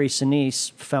that Gary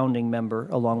Sinise, founding member,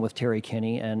 along with Terry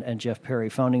Kinney and Jeff Perry,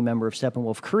 founding member of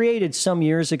Steppenwolf, created some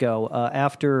years ago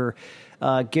after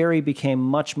Gary became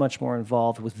much more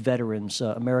involved with veterans,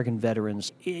 American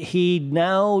veterans. He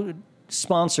now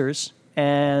sponsors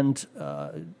and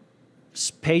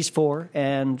pays for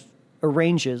and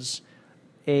arranges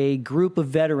a group of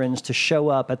veterans to show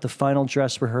up at the final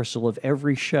dress rehearsal of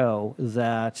every show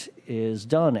that is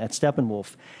done at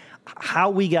Steppenwolf. How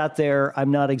we got there,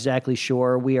 I'm not exactly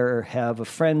sure. We have a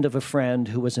friend of a friend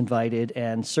who was invited,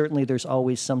 and certainly there's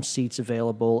always some seats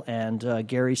available, and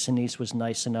Gary Sinise was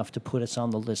nice enough to put us on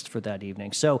the list for that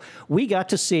evening. So we got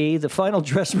to see the final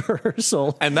dress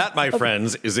rehearsal. And that, my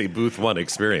friends, is a Booth One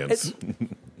experience.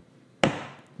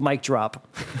 Mic drop.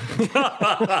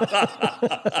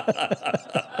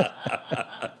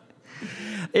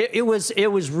 It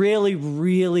was really,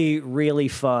 really, really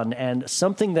fun, and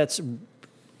something that's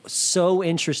so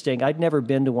interesting. I'd never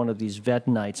been to one of these vet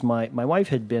nights. My wife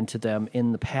had been to them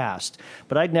in the past,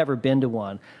 but I'd never been to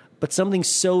one. But something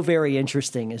so very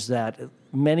interesting is that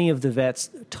many of the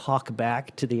vets talk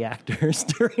back to the actors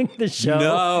during the show.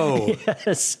 No.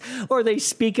 Yes. Or they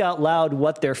speak out loud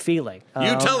what they're feeling.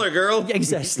 You tell her, girl.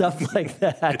 Exactly. Stuff like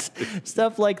that.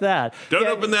 Stuff like that. Don't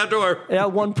open that door.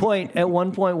 At one point,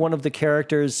 one of the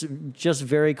characters just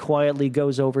very quietly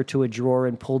goes over to a drawer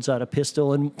and pulls out a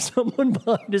pistol, and someone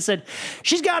behind us said,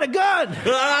 "She's got a gun!"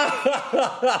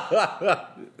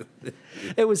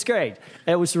 It was great.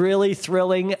 It was really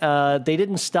thrilling. They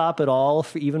didn't stop at all,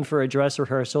 even for a dress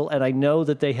rehearsal, and I know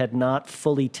that they had not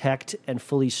fully teched and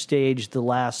fully staged the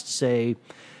last, say,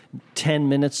 10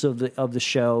 minutes of the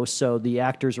show, so the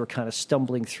actors were kind of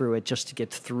stumbling through it just to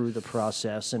get through the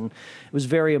process, and it was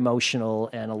very emotional,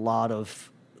 and a lot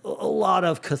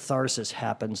of catharsis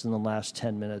happens in the last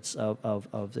 10 minutes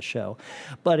of the show.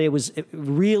 But it was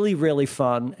really, really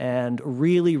fun and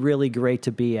really, really great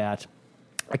to be at.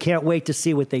 I can't wait to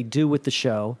see what they do with the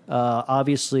show,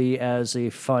 obviously as a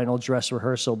final dress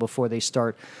rehearsal before they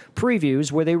start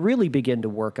previews, where they really begin to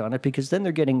work on it, because then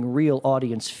they're getting real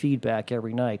audience feedback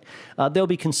every night. There'll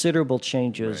be considerable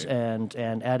changes and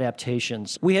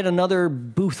adaptations. We had another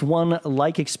Booth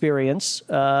One-like experience.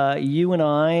 You and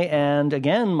I, and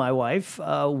again, my wife,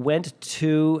 went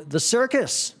to the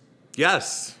circus.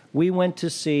 Yes. We went to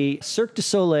see Cirque du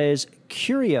Soleil's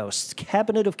Curios,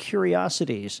 Cabinet of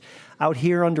Curiosities, out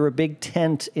here under a big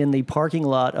tent in the parking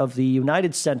lot of the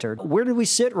United Center. Where did we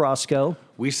sit, Roscoe?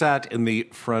 We sat in the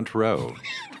front row.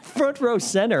 Front row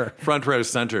center. Front row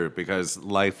center, because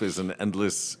life is an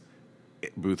endless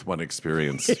Booth One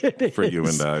experience for you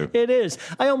and I. It is.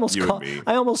 I almost You and me.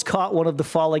 caught one of the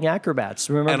falling acrobats.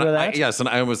 Remember that? Yes, and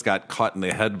I almost got caught in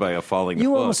the head by a falling hook.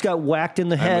 You almost got whacked in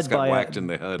the head by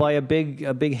by a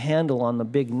big handle on the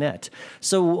big net.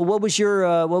 So what was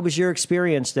your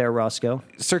experience there, Roscoe?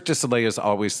 Cirque du Soleil is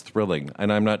always thrilling,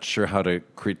 and I'm not sure how to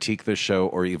critique the show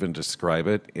or even describe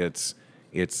it. It's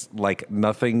like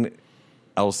nothing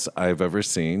else I've ever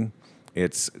seen.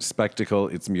 It's spectacle,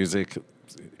 it's music,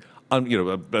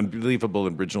 unbelievable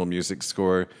original music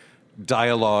score,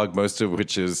 dialogue, most of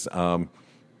which is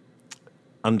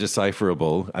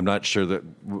undecipherable. I'm not sure that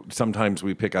sometimes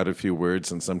we pick out a few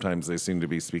words and sometimes they seem to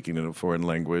be speaking in a foreign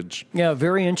language. Yeah,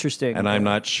 very interesting. And I'm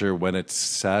not sure when it's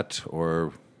set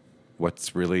or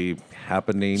what's really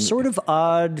happening. Sort of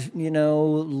odd,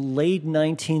 late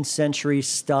 19th century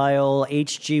style,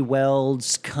 H.G.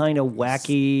 Wells, kind of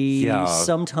wacky,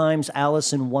 sometimes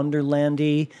Alice in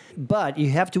Wonderland-y. But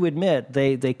you have to admit,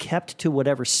 they kept to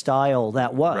whatever style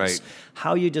that was. Right.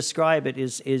 How you describe it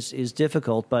is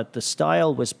difficult, but the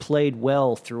style was played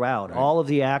well throughout. Right. All of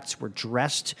the acts were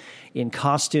dressed in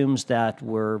costumes that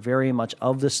were very much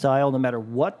of the style, no matter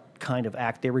what kind of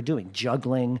act they were doing,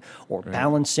 juggling or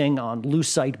balancing on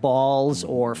lucite balls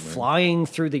or flying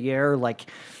through the air like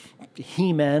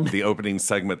He-Man. The opening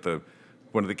segment,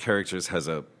 one of the characters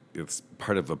it's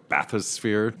part of a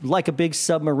bathysphere. Like a big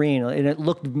submarine, and it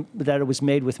looked that it was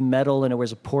made with metal and it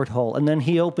was a porthole, and then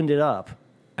he opened it up.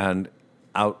 And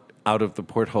out of the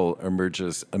porthole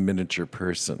emerges a miniature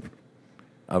person,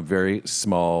 a very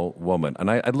small woman.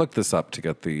 And I looked this up to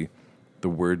get the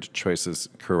word choices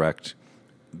correct.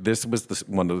 This was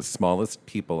one of the smallest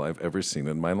people I've ever seen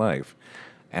in my life.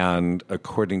 And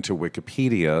according to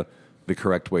Wikipedia, the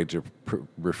correct way to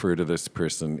refer to this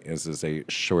person is as a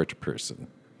short person.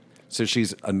 So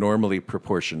she's a normally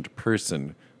proportioned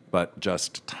person, but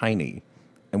just tiny.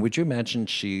 And would you imagine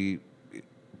she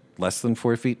less than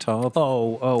 4 feet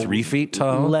tall? 3 feet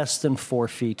tall? Less than 4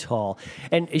 feet tall.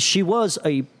 And she was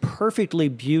a perfectly,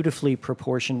 beautifully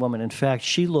proportioned woman. In fact,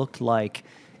 she looked like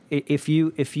if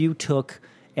you took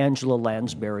Angela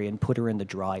Lansbury and put her in the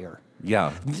dryer.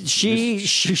 Yeah. She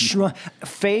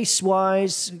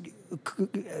face-wise,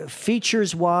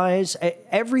 features-wise,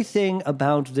 everything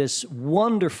about this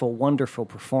wonderful, wonderful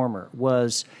performer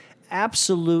was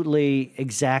absolutely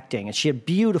exacting. And she had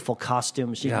beautiful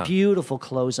costumes, she had beautiful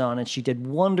clothes on, and she did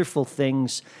wonderful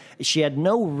things. She had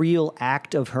no real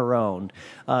act of her own.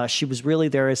 She was really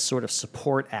there as sort of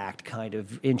support act, kind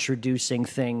of introducing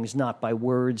things, not by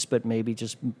words, but maybe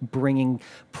just bringing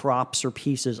props or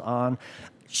pieces on.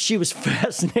 She was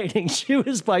fascinating. She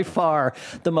was by far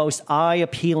the most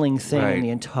eye-appealing thing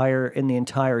in the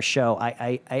entire show.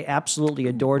 I absolutely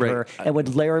adored her and would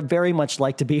very much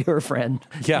like to be her friend.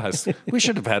 Yes, we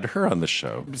should have had her on the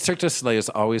show. Cirque du Soleil is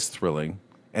always thrilling.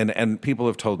 And people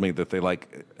have told me that they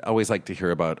always like to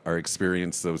hear about our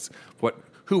experience.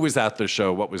 Who was at the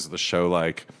show? What was the show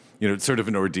like? It's sort of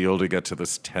an ordeal to get to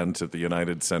this tent at the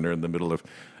United Center in the middle of.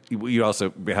 You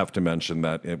also have to mention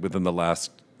that within the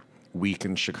last week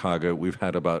in Chicago, we've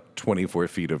had about 24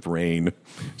 feet of rain.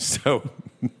 So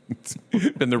it's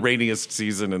been the rainiest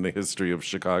season in the history of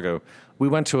Chicago. We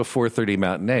went to a 4:30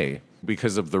 matinee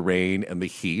because of the rain and the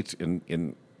heat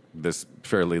in this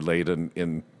fairly late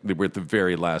we're at the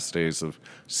very last days of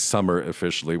summer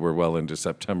officially. We're well into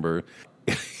September.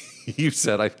 You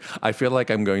said, I feel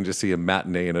like I'm going to see a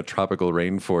matinee in a tropical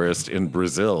rainforest in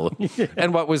Brazil. Yeah.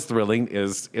 And what was thrilling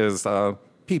is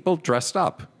people dressed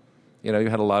up. You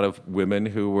had a lot of women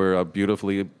who were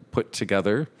beautifully put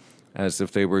together as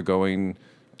if they were going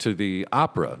to the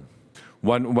opera.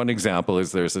 One example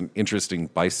is there's an interesting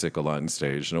bicycle on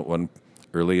stage.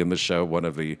 Early in the show, one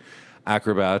of the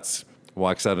acrobats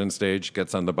walks out on stage,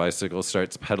 gets on the bicycle,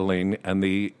 starts pedaling, and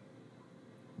the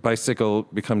bicycle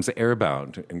becomes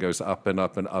airbound and goes up and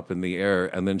up and up in the air,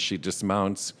 and then she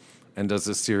dismounts and does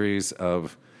a series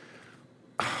of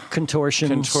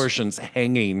contortions,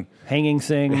 hanging things,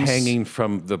 hanging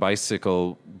from the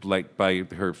bicycle like by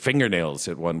her fingernails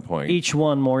at one point. Each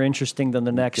one more interesting than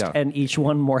the next, and each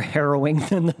one more harrowing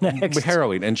than the next.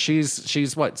 Harrowing, and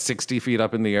she's what, 60 feet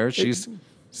up in the air? She's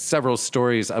several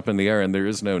stories up in the air, and there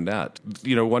is no net.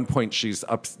 At one point she's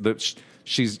up.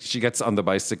 She gets on the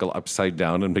bicycle upside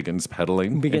down and begins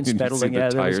pedaling. Yeah, that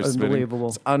was unbelievable.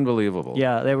 It's unbelievable.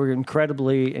 Yeah, they were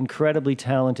incredibly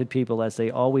talented people, as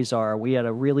they always are. We had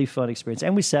a really fun experience,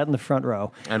 and we sat in the front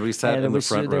row. There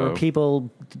were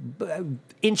people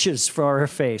inches from our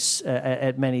face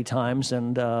at many times,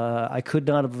 and I could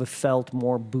not have felt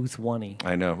more Booth One-y.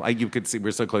 I know. You could see,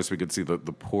 we're so close we could see the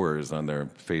pores on their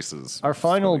faces. Our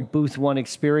final Booth One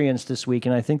experience this week,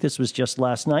 and I think this was just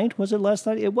last night. Was it last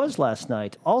night? It was last night.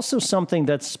 Also something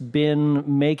that's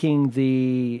been making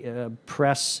the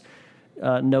press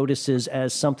notices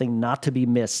as something not to be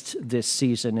missed this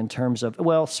season in terms of,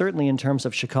 certainly in terms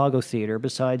of Chicago theater,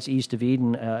 besides East of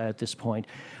Eden at this point.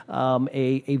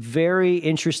 A very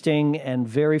interesting and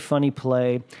very funny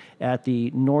play at the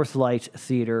Northlight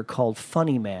Theater called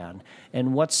Funny Man.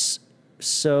 And what's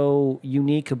so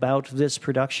unique about this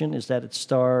production is that it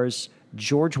stars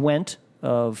George Wendt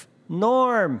of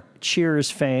Norm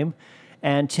Cheers fame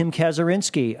and Tim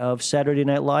Kazurinsky of Saturday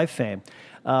Night Live fame.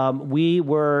 We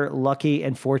were lucky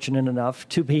and fortunate enough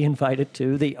to be invited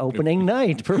to the opening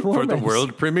night performance. For the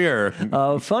world premiere.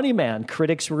 Of Funny Man.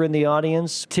 Critics were in the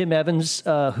audience. Tim Evans,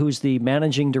 who's the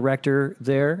managing director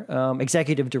there,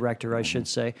 executive director, I should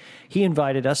say, he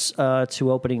invited us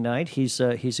to opening night. He's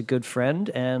a good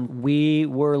friend, and we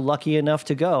were lucky enough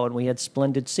to go, and we had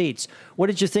splendid seats. What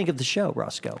did you think of the show,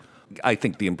 Roscoe? I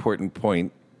think the important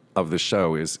point of the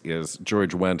show is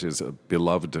George Wendt is a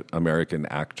beloved American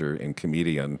actor and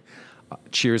comedian.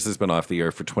 Cheers has been off the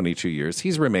air for 22 years.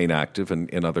 He's remained active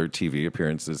in other TV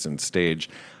appearances and stage.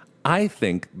 I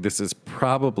think this is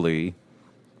probably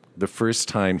the first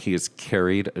time he has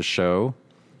carried a show,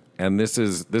 and this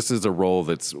is a role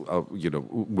that's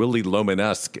Willy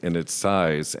Loman-esque in its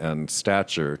size and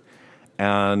stature,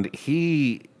 and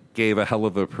he gave a hell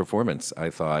of a performance. I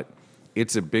thought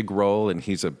it's a big role, and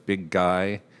he's a big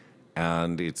guy.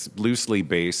 And it's loosely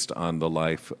based on the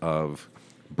life of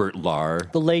Bert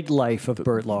Lahr. The late life of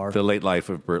Bert Lahr. The late life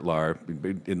of Bert Lahr.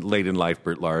 Late in life,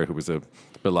 Bert Lahr, who was a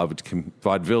beloved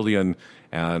vaudevillian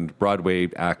and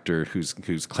Broadway actor who's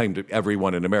claimed that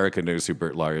everyone in America knows who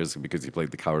Bert Lahr is because he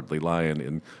played the Cowardly Lion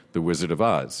in The Wizard of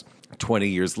Oz. 20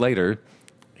 years later,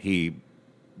 he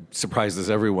surprises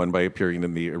everyone by appearing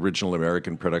in the original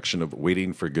American production of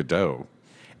Waiting for Godot.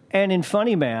 And in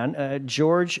Funny Man,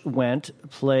 George Wendt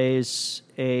plays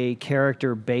a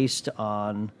character based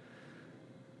on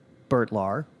Bert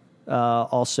Lahr,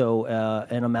 also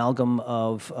an amalgam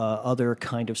of other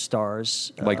kind of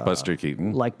stars. Like Buster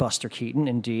Keaton. Like Buster Keaton,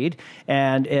 indeed.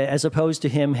 And as opposed to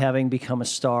him having become a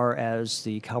star as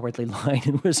the Cowardly Lion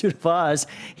in Wizard of Oz,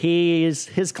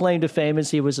 his claim to fame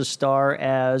is he was a star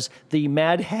as the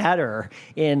Mad Hatter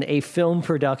in a film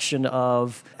production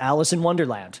of Alice in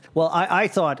Wonderland. Well, I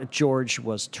thought George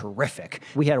was terrific.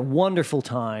 We had a wonderful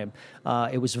time.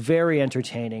 It was very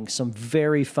entertaining, some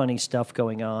very funny stuff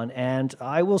going on, and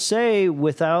I will say,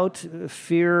 without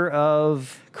fear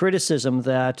of criticism,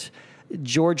 that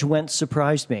George Wendt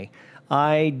surprised me.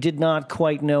 I did not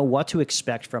quite know what to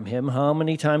expect from him. How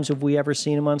many times have we ever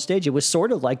seen him on stage? It was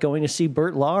sort of like going to see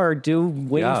Bert Lahr do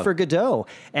Waiting for Godot.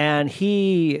 And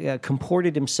he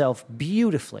comported himself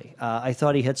beautifully. I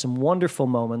thought he had some wonderful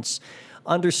moments.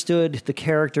 understood the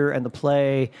character and the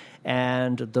play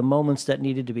and the moments that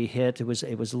needed to be hit. It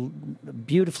was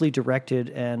beautifully directed,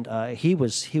 and he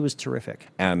was terrific.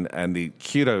 And the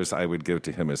kudos I would give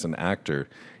to him as an actor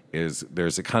is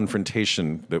there's a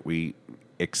confrontation that we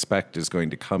expect is going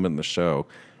to come in the show.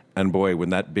 And boy, when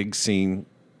that big scene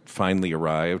finally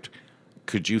arrived,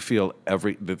 could you feel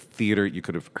the theater? You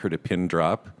could have heard a pin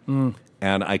drop,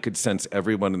 and I could sense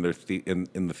everyone in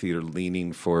in the theater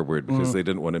leaning forward because they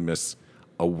didn't want to miss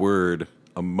a word,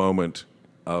 a moment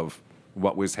of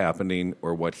what was happening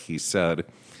or what he said.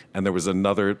 And there was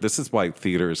another. This is why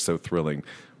theater is so thrilling.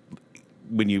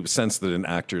 When you sense that an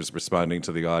actor is responding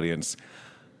to the audience,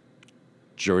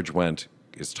 George Wendt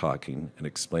is talking and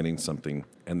explaining something,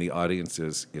 and the audience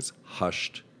is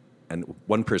hushed, and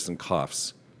one person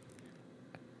coughs.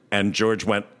 And George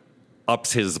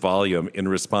ups his volume in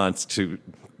response to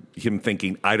him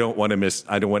thinking, I don't want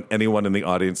anyone in the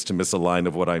audience to miss a line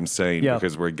of what I'm saying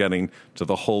because we're getting to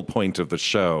the whole point of the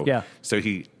show. Yeah. So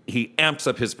he amps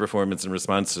up his performance in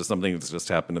response to something that's just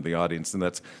happened in the audience. And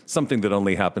that's something that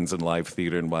only happens in live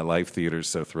theater, and why live theater is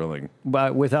so thrilling.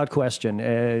 Without question.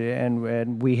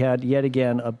 And we had yet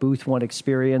again a Booth One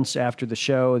experience after the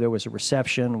show. There was a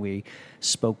reception. We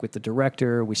spoke with the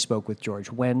director. We spoke with George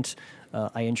Wendt.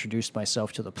 I introduced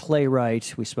myself to the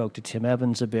playwright. We spoke to Tim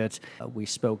Evans a bit. We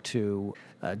spoke to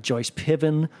Joyce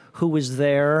Piven, who was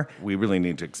there. We really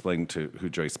need to explain who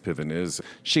Joyce Piven is.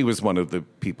 She was one of the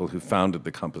people who founded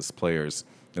the Compass Players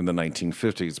in the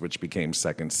 1950s, which became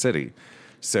Second City.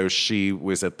 So she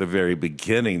was at the very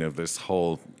beginning of this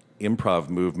whole improv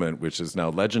movement, which is now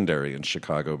legendary in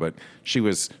Chicago. But she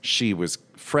was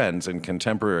friends and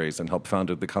contemporaries and helped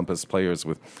founded the Compass Players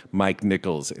with Mike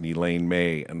Nichols and Elaine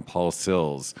May and Paul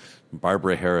Sills,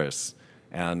 Barbara Harris.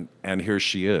 And here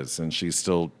she is, and she's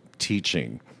still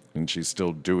teaching, and she's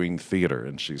still doing theater,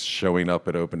 and she's showing up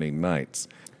at opening nights.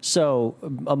 So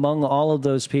among all of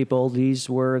those people, these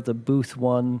were the Booth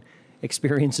One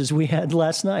experiences we had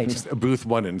last night. Booth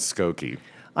One in Skokie.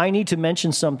 I need to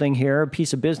mention something here, a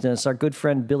piece of business. Our good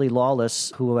friend Billy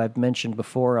Lawless, who I've mentioned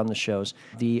before on the shows,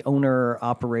 the owner,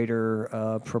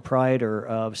 operator, proprietor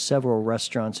of several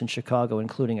restaurants in Chicago,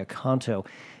 including a Canto,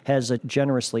 has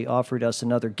generously offered us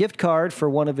another gift card for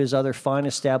one of his other fine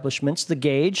establishments, The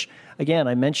Gauge. Again,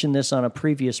 I mentioned this on a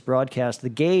previous broadcast. The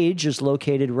Gauge is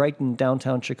located right in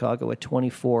downtown Chicago at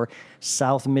 24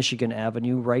 South Michigan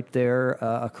Avenue, right there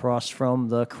across from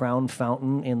the Crown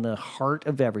Fountain in the heart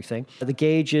of everything. The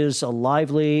Gauge is a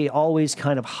lively, always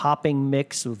kind of hopping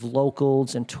mix of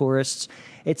locals and tourists.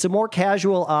 It's a more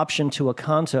casual option to a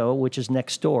Canto, which is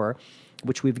next door,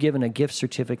 which we've given a gift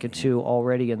certificate to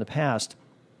already in the past.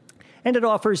 And it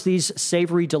offers these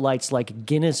savory delights like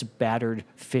Guinness battered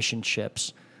fish and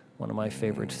chips, one of my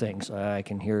favorite things. I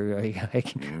can hear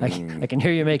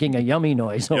you making a yummy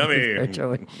noise. Over there,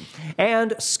 Joey.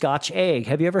 And Scotch egg.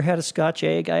 Have you ever had a Scotch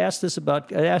egg? I asked this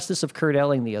of Kurt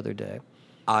Elling the other day.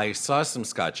 I saw some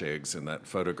Scotch eggs in that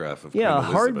photograph of Queen Elizabeth.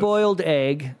 A hard-boiled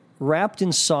egg wrapped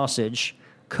in sausage,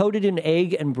 coated in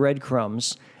egg and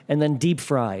breadcrumbs, and then deep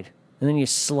fried. And then you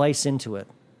slice into it.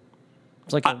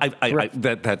 It's like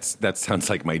that sounds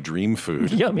like my dream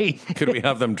food. Yummy. Could we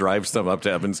have them drive some up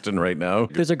to Evanston right now?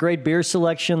 There's a great beer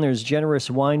selection. There's generous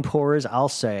wine pourers, I'll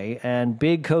say, and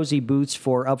big cozy booths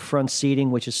for upfront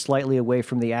seating, which is slightly away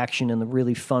from the action in the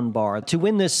really fun bar. To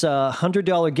win this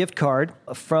 $100 gift card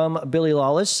from Billy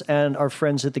Lawless and our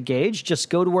friends at The Gauge, just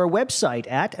go to our website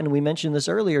and we mentioned this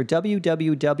earlier,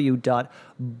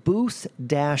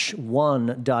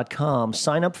 www.booth-1.com.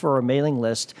 Sign up for our mailing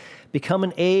list. Become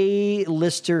an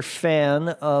A-lister fan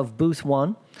of Booth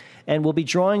One, and we'll be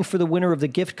drawing for the winner of the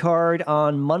gift card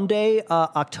on Monday,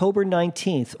 October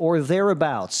 19th, or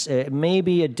thereabouts. It may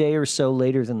be a day or so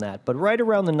later than that, but right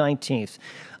around the 19th.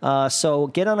 So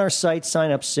get on our site, sign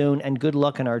up soon, and good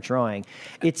luck in our drawing.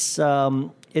 It's a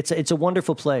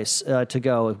wonderful place to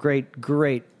go.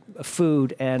 Great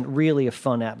food and really a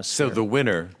fun atmosphere. So the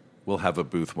winner will have a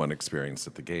Booth One experience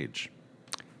at the Gauge.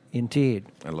 Indeed.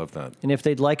 I love that. And if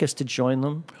they'd like us to join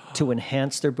them to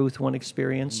enhance their Booth One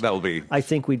experience, I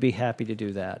think we'd be happy to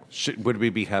do that. Would we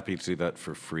be happy to do that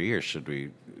for free, or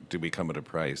do we come at a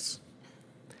price?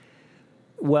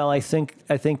 Well, I think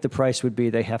the price would be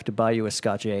they have to buy you a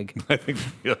Scotch egg. I think,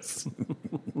 yes.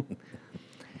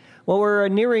 Well, we're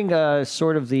nearing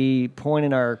sort of the point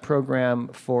in our program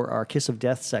for our Kiss of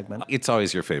Death segment. It's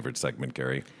always your favorite segment,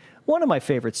 Gary. One of my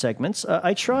favorite segments.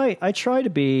 I try to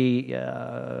be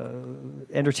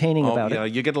entertaining about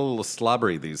it. You get a little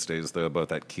slobbery these days, though, about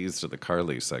that Keys to the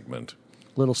Carly segment.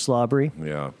 Little slobbery.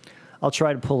 Yeah. I'll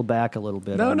try to pull back a little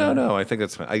bit. No. I think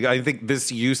that's fine. I think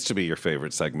this used to be your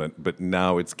favorite segment, but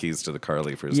now it's Keys to the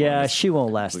Carly for as long Yeah, as- she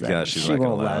won't last that. Yeah, she's not gonna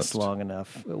won't last last. long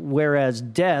enough. Whereas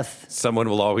death, Someone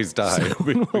will always die.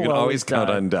 We can always count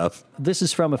die. on death. this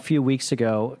is from a few weeks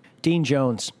ago. Dean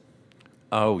Jones.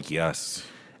 Oh, yes.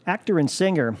 Actor and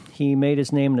singer, he made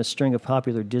his name in a string of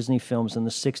popular Disney films in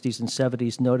the 60s and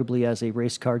 70s, notably as a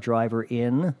race car driver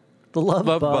in The Love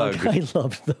Bug. I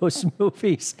loved those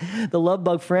movies. The Love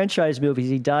Bug franchise movies.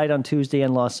 He died on Tuesday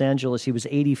in Los Angeles. He was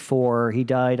 84. He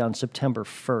died on September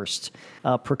 1st.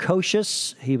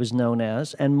 Precocious, he was known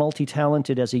as, and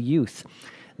multi-talented as a youth.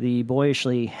 The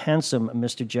boyishly handsome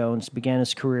Mr. Jones began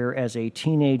his career as a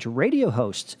teenage radio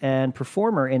host and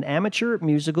performer in amateur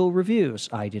musical revues.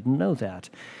 I didn't know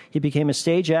that. He became a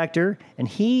stage actor, and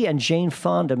he and Jane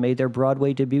Fonda made their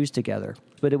Broadway debuts together.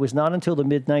 But it was not until the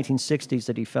mid-1960s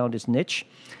that he found his niche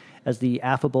as the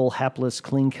affable, hapless,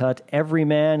 clean-cut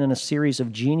everyman in a series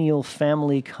of genial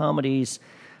family comedies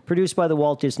produced by the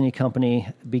Walt Disney Company,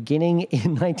 beginning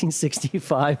in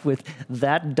 1965 with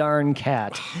That Darn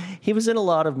Cat. He was in a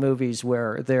lot of movies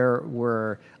where there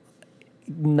were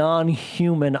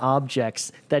non-human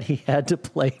objects that he had to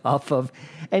play off of,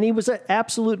 and he was an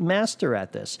absolute master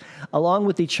at this. Along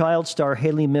with the child star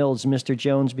Haley Mills, Mr.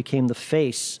 Jones became the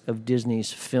face of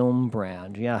Disney's film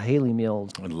brand. Yeah, Haley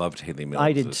Mills. I loved Haley Mills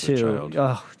I did as a too. child.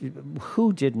 Oh,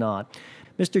 who did not?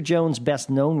 Mr. Jones'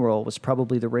 best-known role was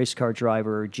probably the race car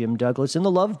driver Jim Douglas in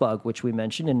The Love Bug, which we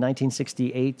mentioned in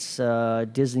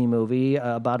 1968's Disney movie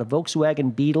about a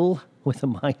Volkswagen Beetle with a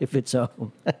mind of its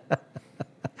own.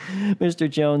 Mr.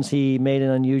 Jones, he made an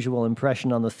unusual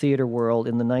impression on the theater world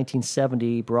in the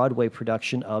 1970 Broadway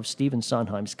production of Stephen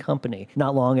Sondheim's Company,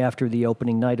 not long after the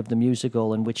opening night of the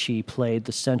musical, in which he played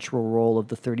the central role of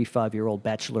the 35-year-old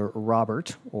bachelor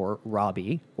Robert, or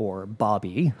Robbie, or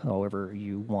Bobby, however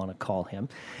you want to call him,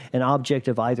 an object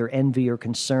of either envy or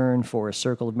concern for a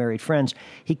circle of married friends.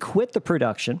 He quit the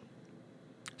production,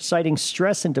 citing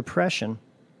stress and depression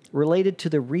related to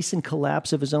the recent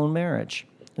collapse of his own marriage.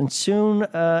 And soon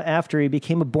after, he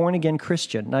became a born-again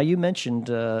Christian. Now, you mentioned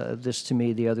this to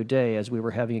me the other day as we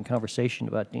were having a conversation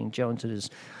about Dean Jones and his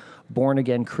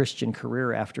born-again Christian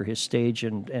career after his stage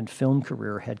and film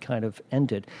career had kind of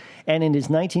ended. And in his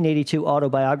 1982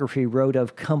 autobiography, wrote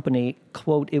of Company,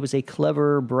 quote, "It was a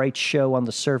clever, bright show on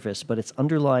the surface, but its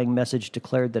underlying message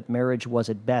declared that marriage was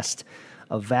at best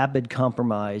a vapid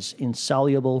compromise,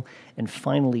 insoluble, and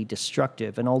finally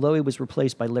destructive." And although he was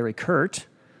replaced by Larry Kurt,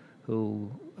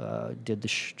 who did the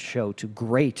show to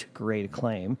great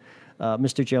acclaim,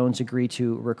 Mr. Jones agreed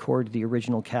to record the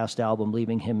original cast album,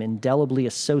 leaving him indelibly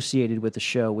associated with the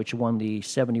show, which won the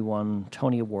 71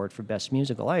 Tony Award for Best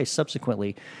Musical. I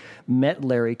subsequently met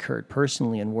Larry Kurt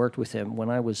personally and worked with him when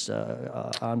I was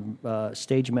on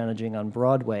stage managing on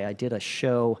Broadway. I did a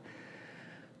show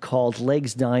called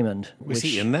Legs Diamond. Was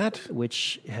he in that?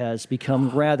 Which has become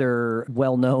rather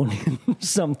well known in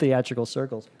some theatrical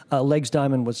circles. Legs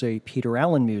Diamond was a Peter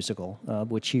Allen musical,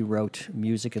 which he wrote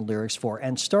music and lyrics for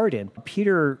and starred in.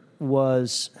 Peter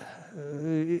was...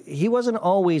 he wasn't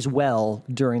always well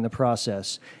during the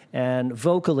process, and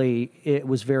vocally it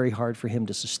was very hard for him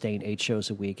to sustain 8 shows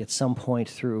a week. At some point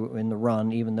through in the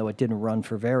run, even though it didn't run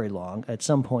for very long, at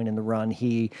some point in the run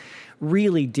he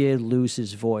really did lose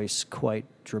his voice quite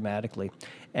dramatically,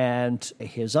 and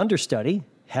his understudy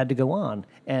had to go on.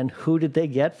 And who did they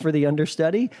get for the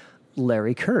understudy?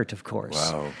 Larry Kurt, of course.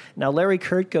 Wow. Now Larry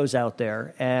Kurt goes out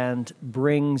there and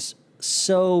brings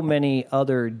so many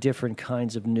other different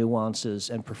kinds of nuances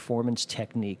and performance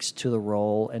techniques to the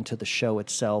role and to the show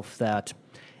itself that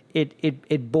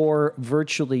it bore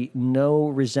virtually no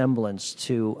resemblance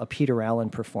to a Peter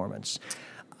Allen performance.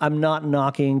 I'm not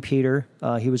knocking Peter.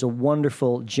 He was a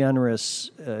wonderful, generous,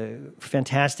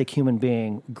 fantastic human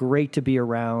being, great to be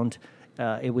around.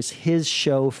 It was his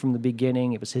show from the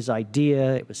beginning. It was his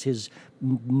idea. It was his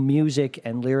music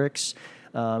and lyrics.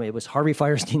 It was Harvey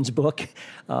Firestein's book,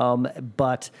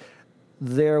 but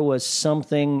there was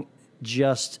something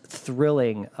just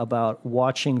thrilling about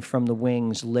watching from the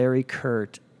wings Larry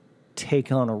Kurt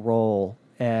take on a role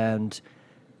and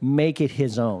make it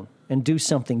his own and do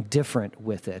something different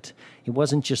with it. He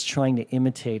wasn't just trying to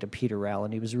imitate a Peter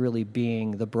Allen. He was really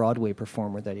being the Broadway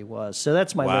performer that he was. So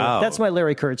that's my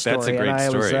Larry Kurt story. That's a great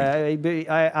story.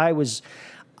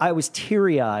 I was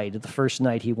teary-eyed the first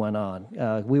night he went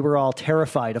on. We were all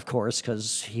terrified, of course,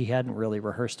 because he hadn't really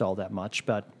rehearsed all that much.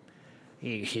 But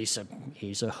he's a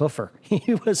hoofer.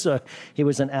 He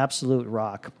was an absolute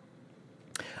rock.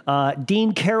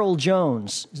 Dean Carroll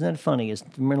Jones. Isn't that funny? His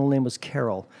middle name was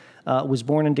Carroll. Was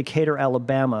born in Decatur,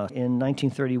 Alabama. In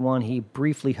 1931, he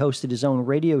briefly hosted his own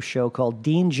radio show called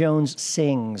Dean Jones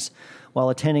Sings while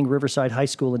attending Riverside High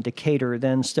School in Decatur,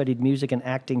 then studied music and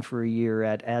acting for a year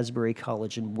at Asbury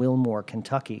College in Wilmore,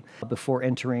 Kentucky. Before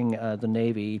entering the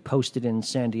Navy, he posted in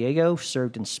San Diego,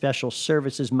 served in special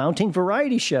services, mounting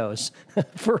variety shows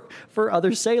for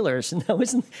other sailors. And that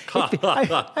wasn't.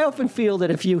 I often feel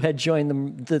that if you had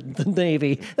joined the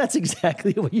Navy, that's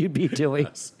exactly what you'd be doing.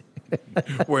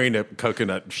 Wearing a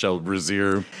coconut shell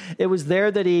brassiere. It was there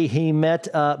that he met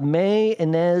May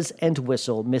Inez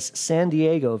Entwistle, Miss San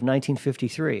Diego of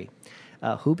 1953,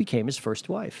 who became his first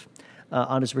wife.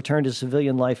 On his return to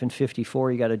civilian life in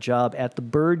 54, he got a job at the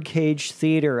Birdcage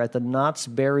Theater at the Knott's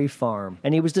Berry Farm.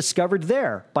 And he was discovered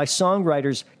there by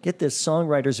songwriters, get this,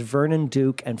 songwriters Vernon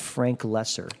Duke and Frank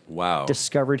Lesser. Wow.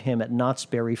 Discovered him at Knott's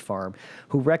Berry Farm,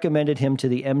 who recommended him to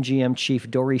the MGM chief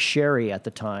Dory Sherry at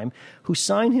the time, who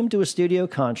signed him to a studio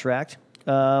contract.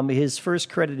 His first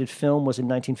credited film was in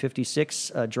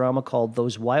 1956, a drama called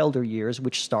Those Wilder Years,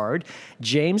 which starred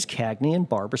James Cagney and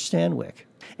Barbara Stanwyck.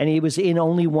 And he was in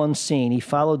only one scene. He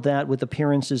followed that with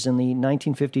appearances in the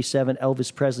 1957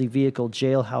 Elvis Presley vehicle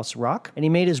Jailhouse Rock. And he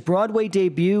made his Broadway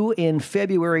debut in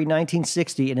February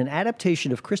 1960 in an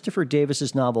adaptation of Christopher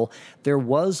Davis's novel, There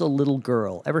Was a Little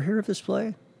Girl. Ever hear of this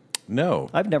play? No.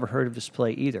 I've never heard of this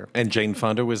play either. And Jane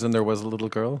Fonda was in There Was a Little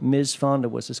Girl? Ms. Fonda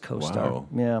was his co-star. Wow.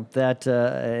 Yeah.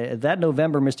 That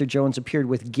November, Mr. Jones appeared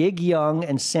with Gig Young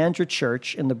and Sandra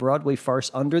Church in the Broadway farce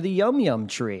Under the Yum Yum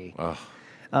Tree.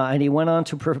 And he went on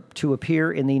to appear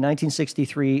in the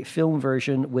 1963 film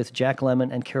version with Jack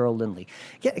Lemmon and Carol Lindley.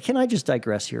 Can I just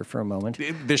digress here for a moment?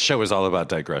 This show is all about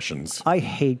digressions. I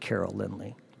hate Carol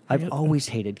Lindley. I've always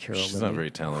hated Carol Lindley. She's not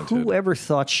very talented. Whoever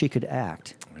thought she could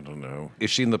act? I don't know. Is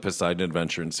she in the Poseidon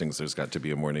Adventure and sings There's Got to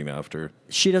Be a Morning After?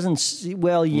 She doesn't,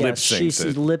 well, yes, she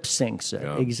lip syncs it.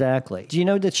 Yeah. Exactly. Do you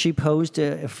know that she posed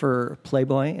for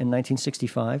Playboy in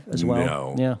 1965 as well?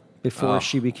 No. Yeah, before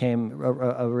she became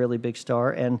a really big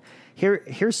star. And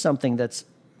here's something that's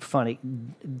funny.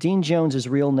 Dean Jones's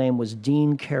real name was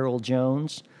Dean Carroll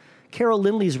Jones. Carol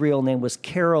Lindley's real name was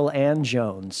Carol Ann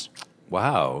Jones.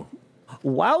 Wow.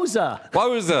 Wowza!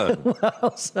 Wowza!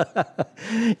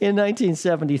 In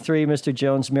 1973, Mr.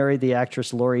 Jones married the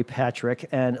actress Laurie Patrick,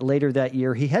 and later that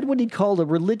year, he had what he called a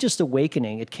religious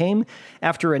awakening. It came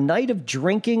after a night of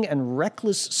drinking and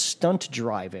reckless stunt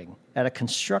driving at a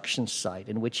construction site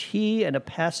in which he and a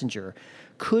passenger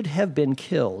could have been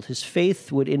killed. His faith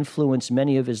would influence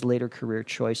many of his later career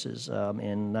choices.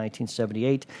 In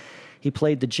 1978, he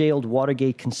played the jailed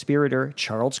Watergate conspirator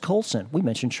Charles Colson. We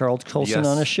mentioned Charles Colson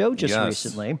on a show just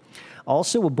recently.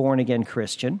 Also a born-again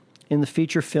Christian in the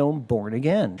feature film Born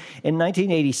Again. In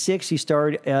 1986, he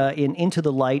starred in Into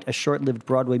the Light, a short-lived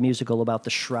Broadway musical about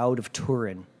the Shroud of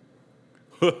Turin.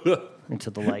 Into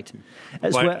the Light.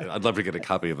 I'd love to get a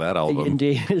copy of that album.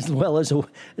 Indeed, as well as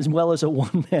a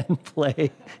one-man play.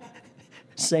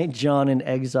 St. John in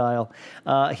Exile.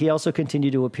 He also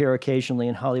continued to appear occasionally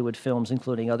in Hollywood films,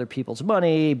 including Other People's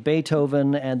Money,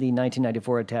 Beethoven, and the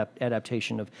 1994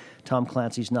 adaptation of Tom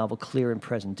Clancy's novel Clear and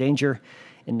Present Danger.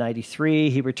 In 93,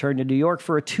 he returned to New York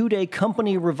for a 2-day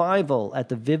company revival at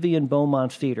the Vivian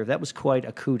Beaumont Theater. That was quite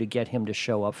a coup to get him to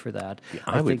show up for that. Yeah,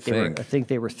 I think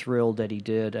they were thrilled that he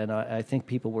did, and I think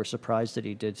people were surprised that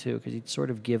he did too, because he'd sort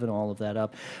of given all of that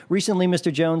up. Recently,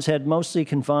 Mr. Jones had mostly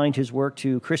confined his work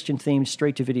to Christian-themed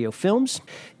straight-to-video films.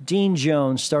 Dean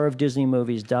Jones, star of Disney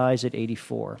movies, dies at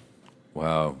 84.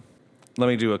 Wow. Let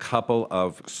me do a couple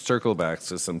of circle backs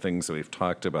to some things that we've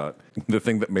talked about. The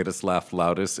thing that made us laugh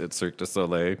loudest at Cirque du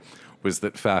Soleil was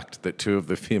the fact that two of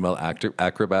the female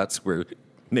acrobats were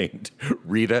named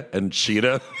Rita and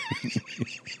Cheetah,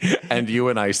 and you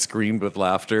and I screamed with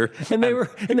laughter. And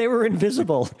they were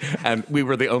invisible. And we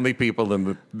were the only people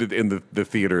in the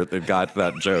theater that got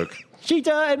that joke.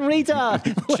 Cheetah and Rita.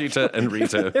 Cheetah and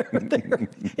Rita. they're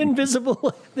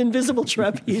invisible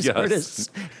trapeze artists.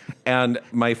 And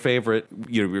my favorite,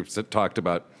 we talked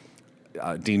about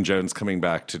Dean Jones coming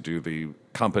back to do the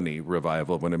company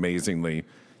revival when amazingly,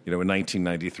 in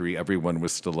 1993, everyone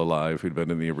was still alive who'd been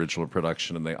in the original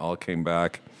production, and they all came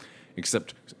back,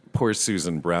 except poor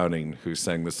Susan Browning, who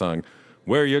sang the song,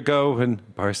 Where You Going,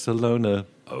 Barcelona,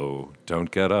 Oh,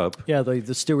 Don't Get Up. Yeah,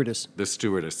 the stewardess. The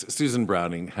stewardess. Susan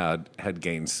Browning had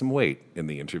gained some weight in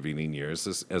the intervening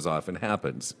years, as often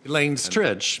happens. Elaine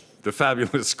Stritch, the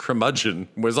fabulous curmudgeon,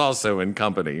 was also in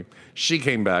company. She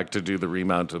came back to do the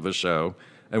remount of the show,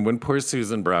 and when poor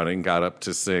Susan Browning got up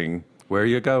to sing, Where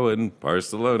You Going,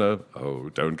 Barcelona, Oh,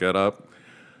 Don't Get Up,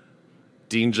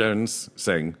 Dean Jones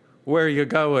sang, Where You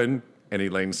Going? And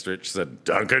Elaine Stritch said,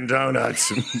 Dunkin'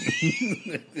 Donuts.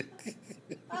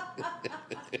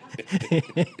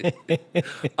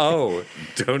 Oh,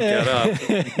 don't get up.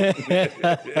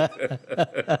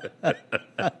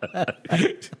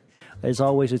 As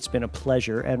always, it's been a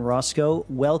pleasure. And Roscoe,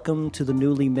 welcome to the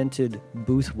newly minted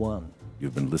Booth One.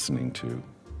 You've been listening to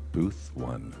Booth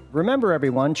One. Remember,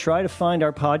 everyone, try to find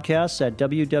our podcasts at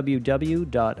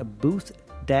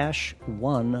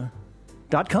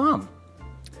www.booth-one.com.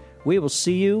 We will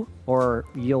see you, or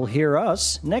you'll hear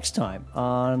us, next time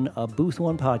on a Booth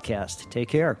One podcast. Take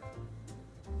care.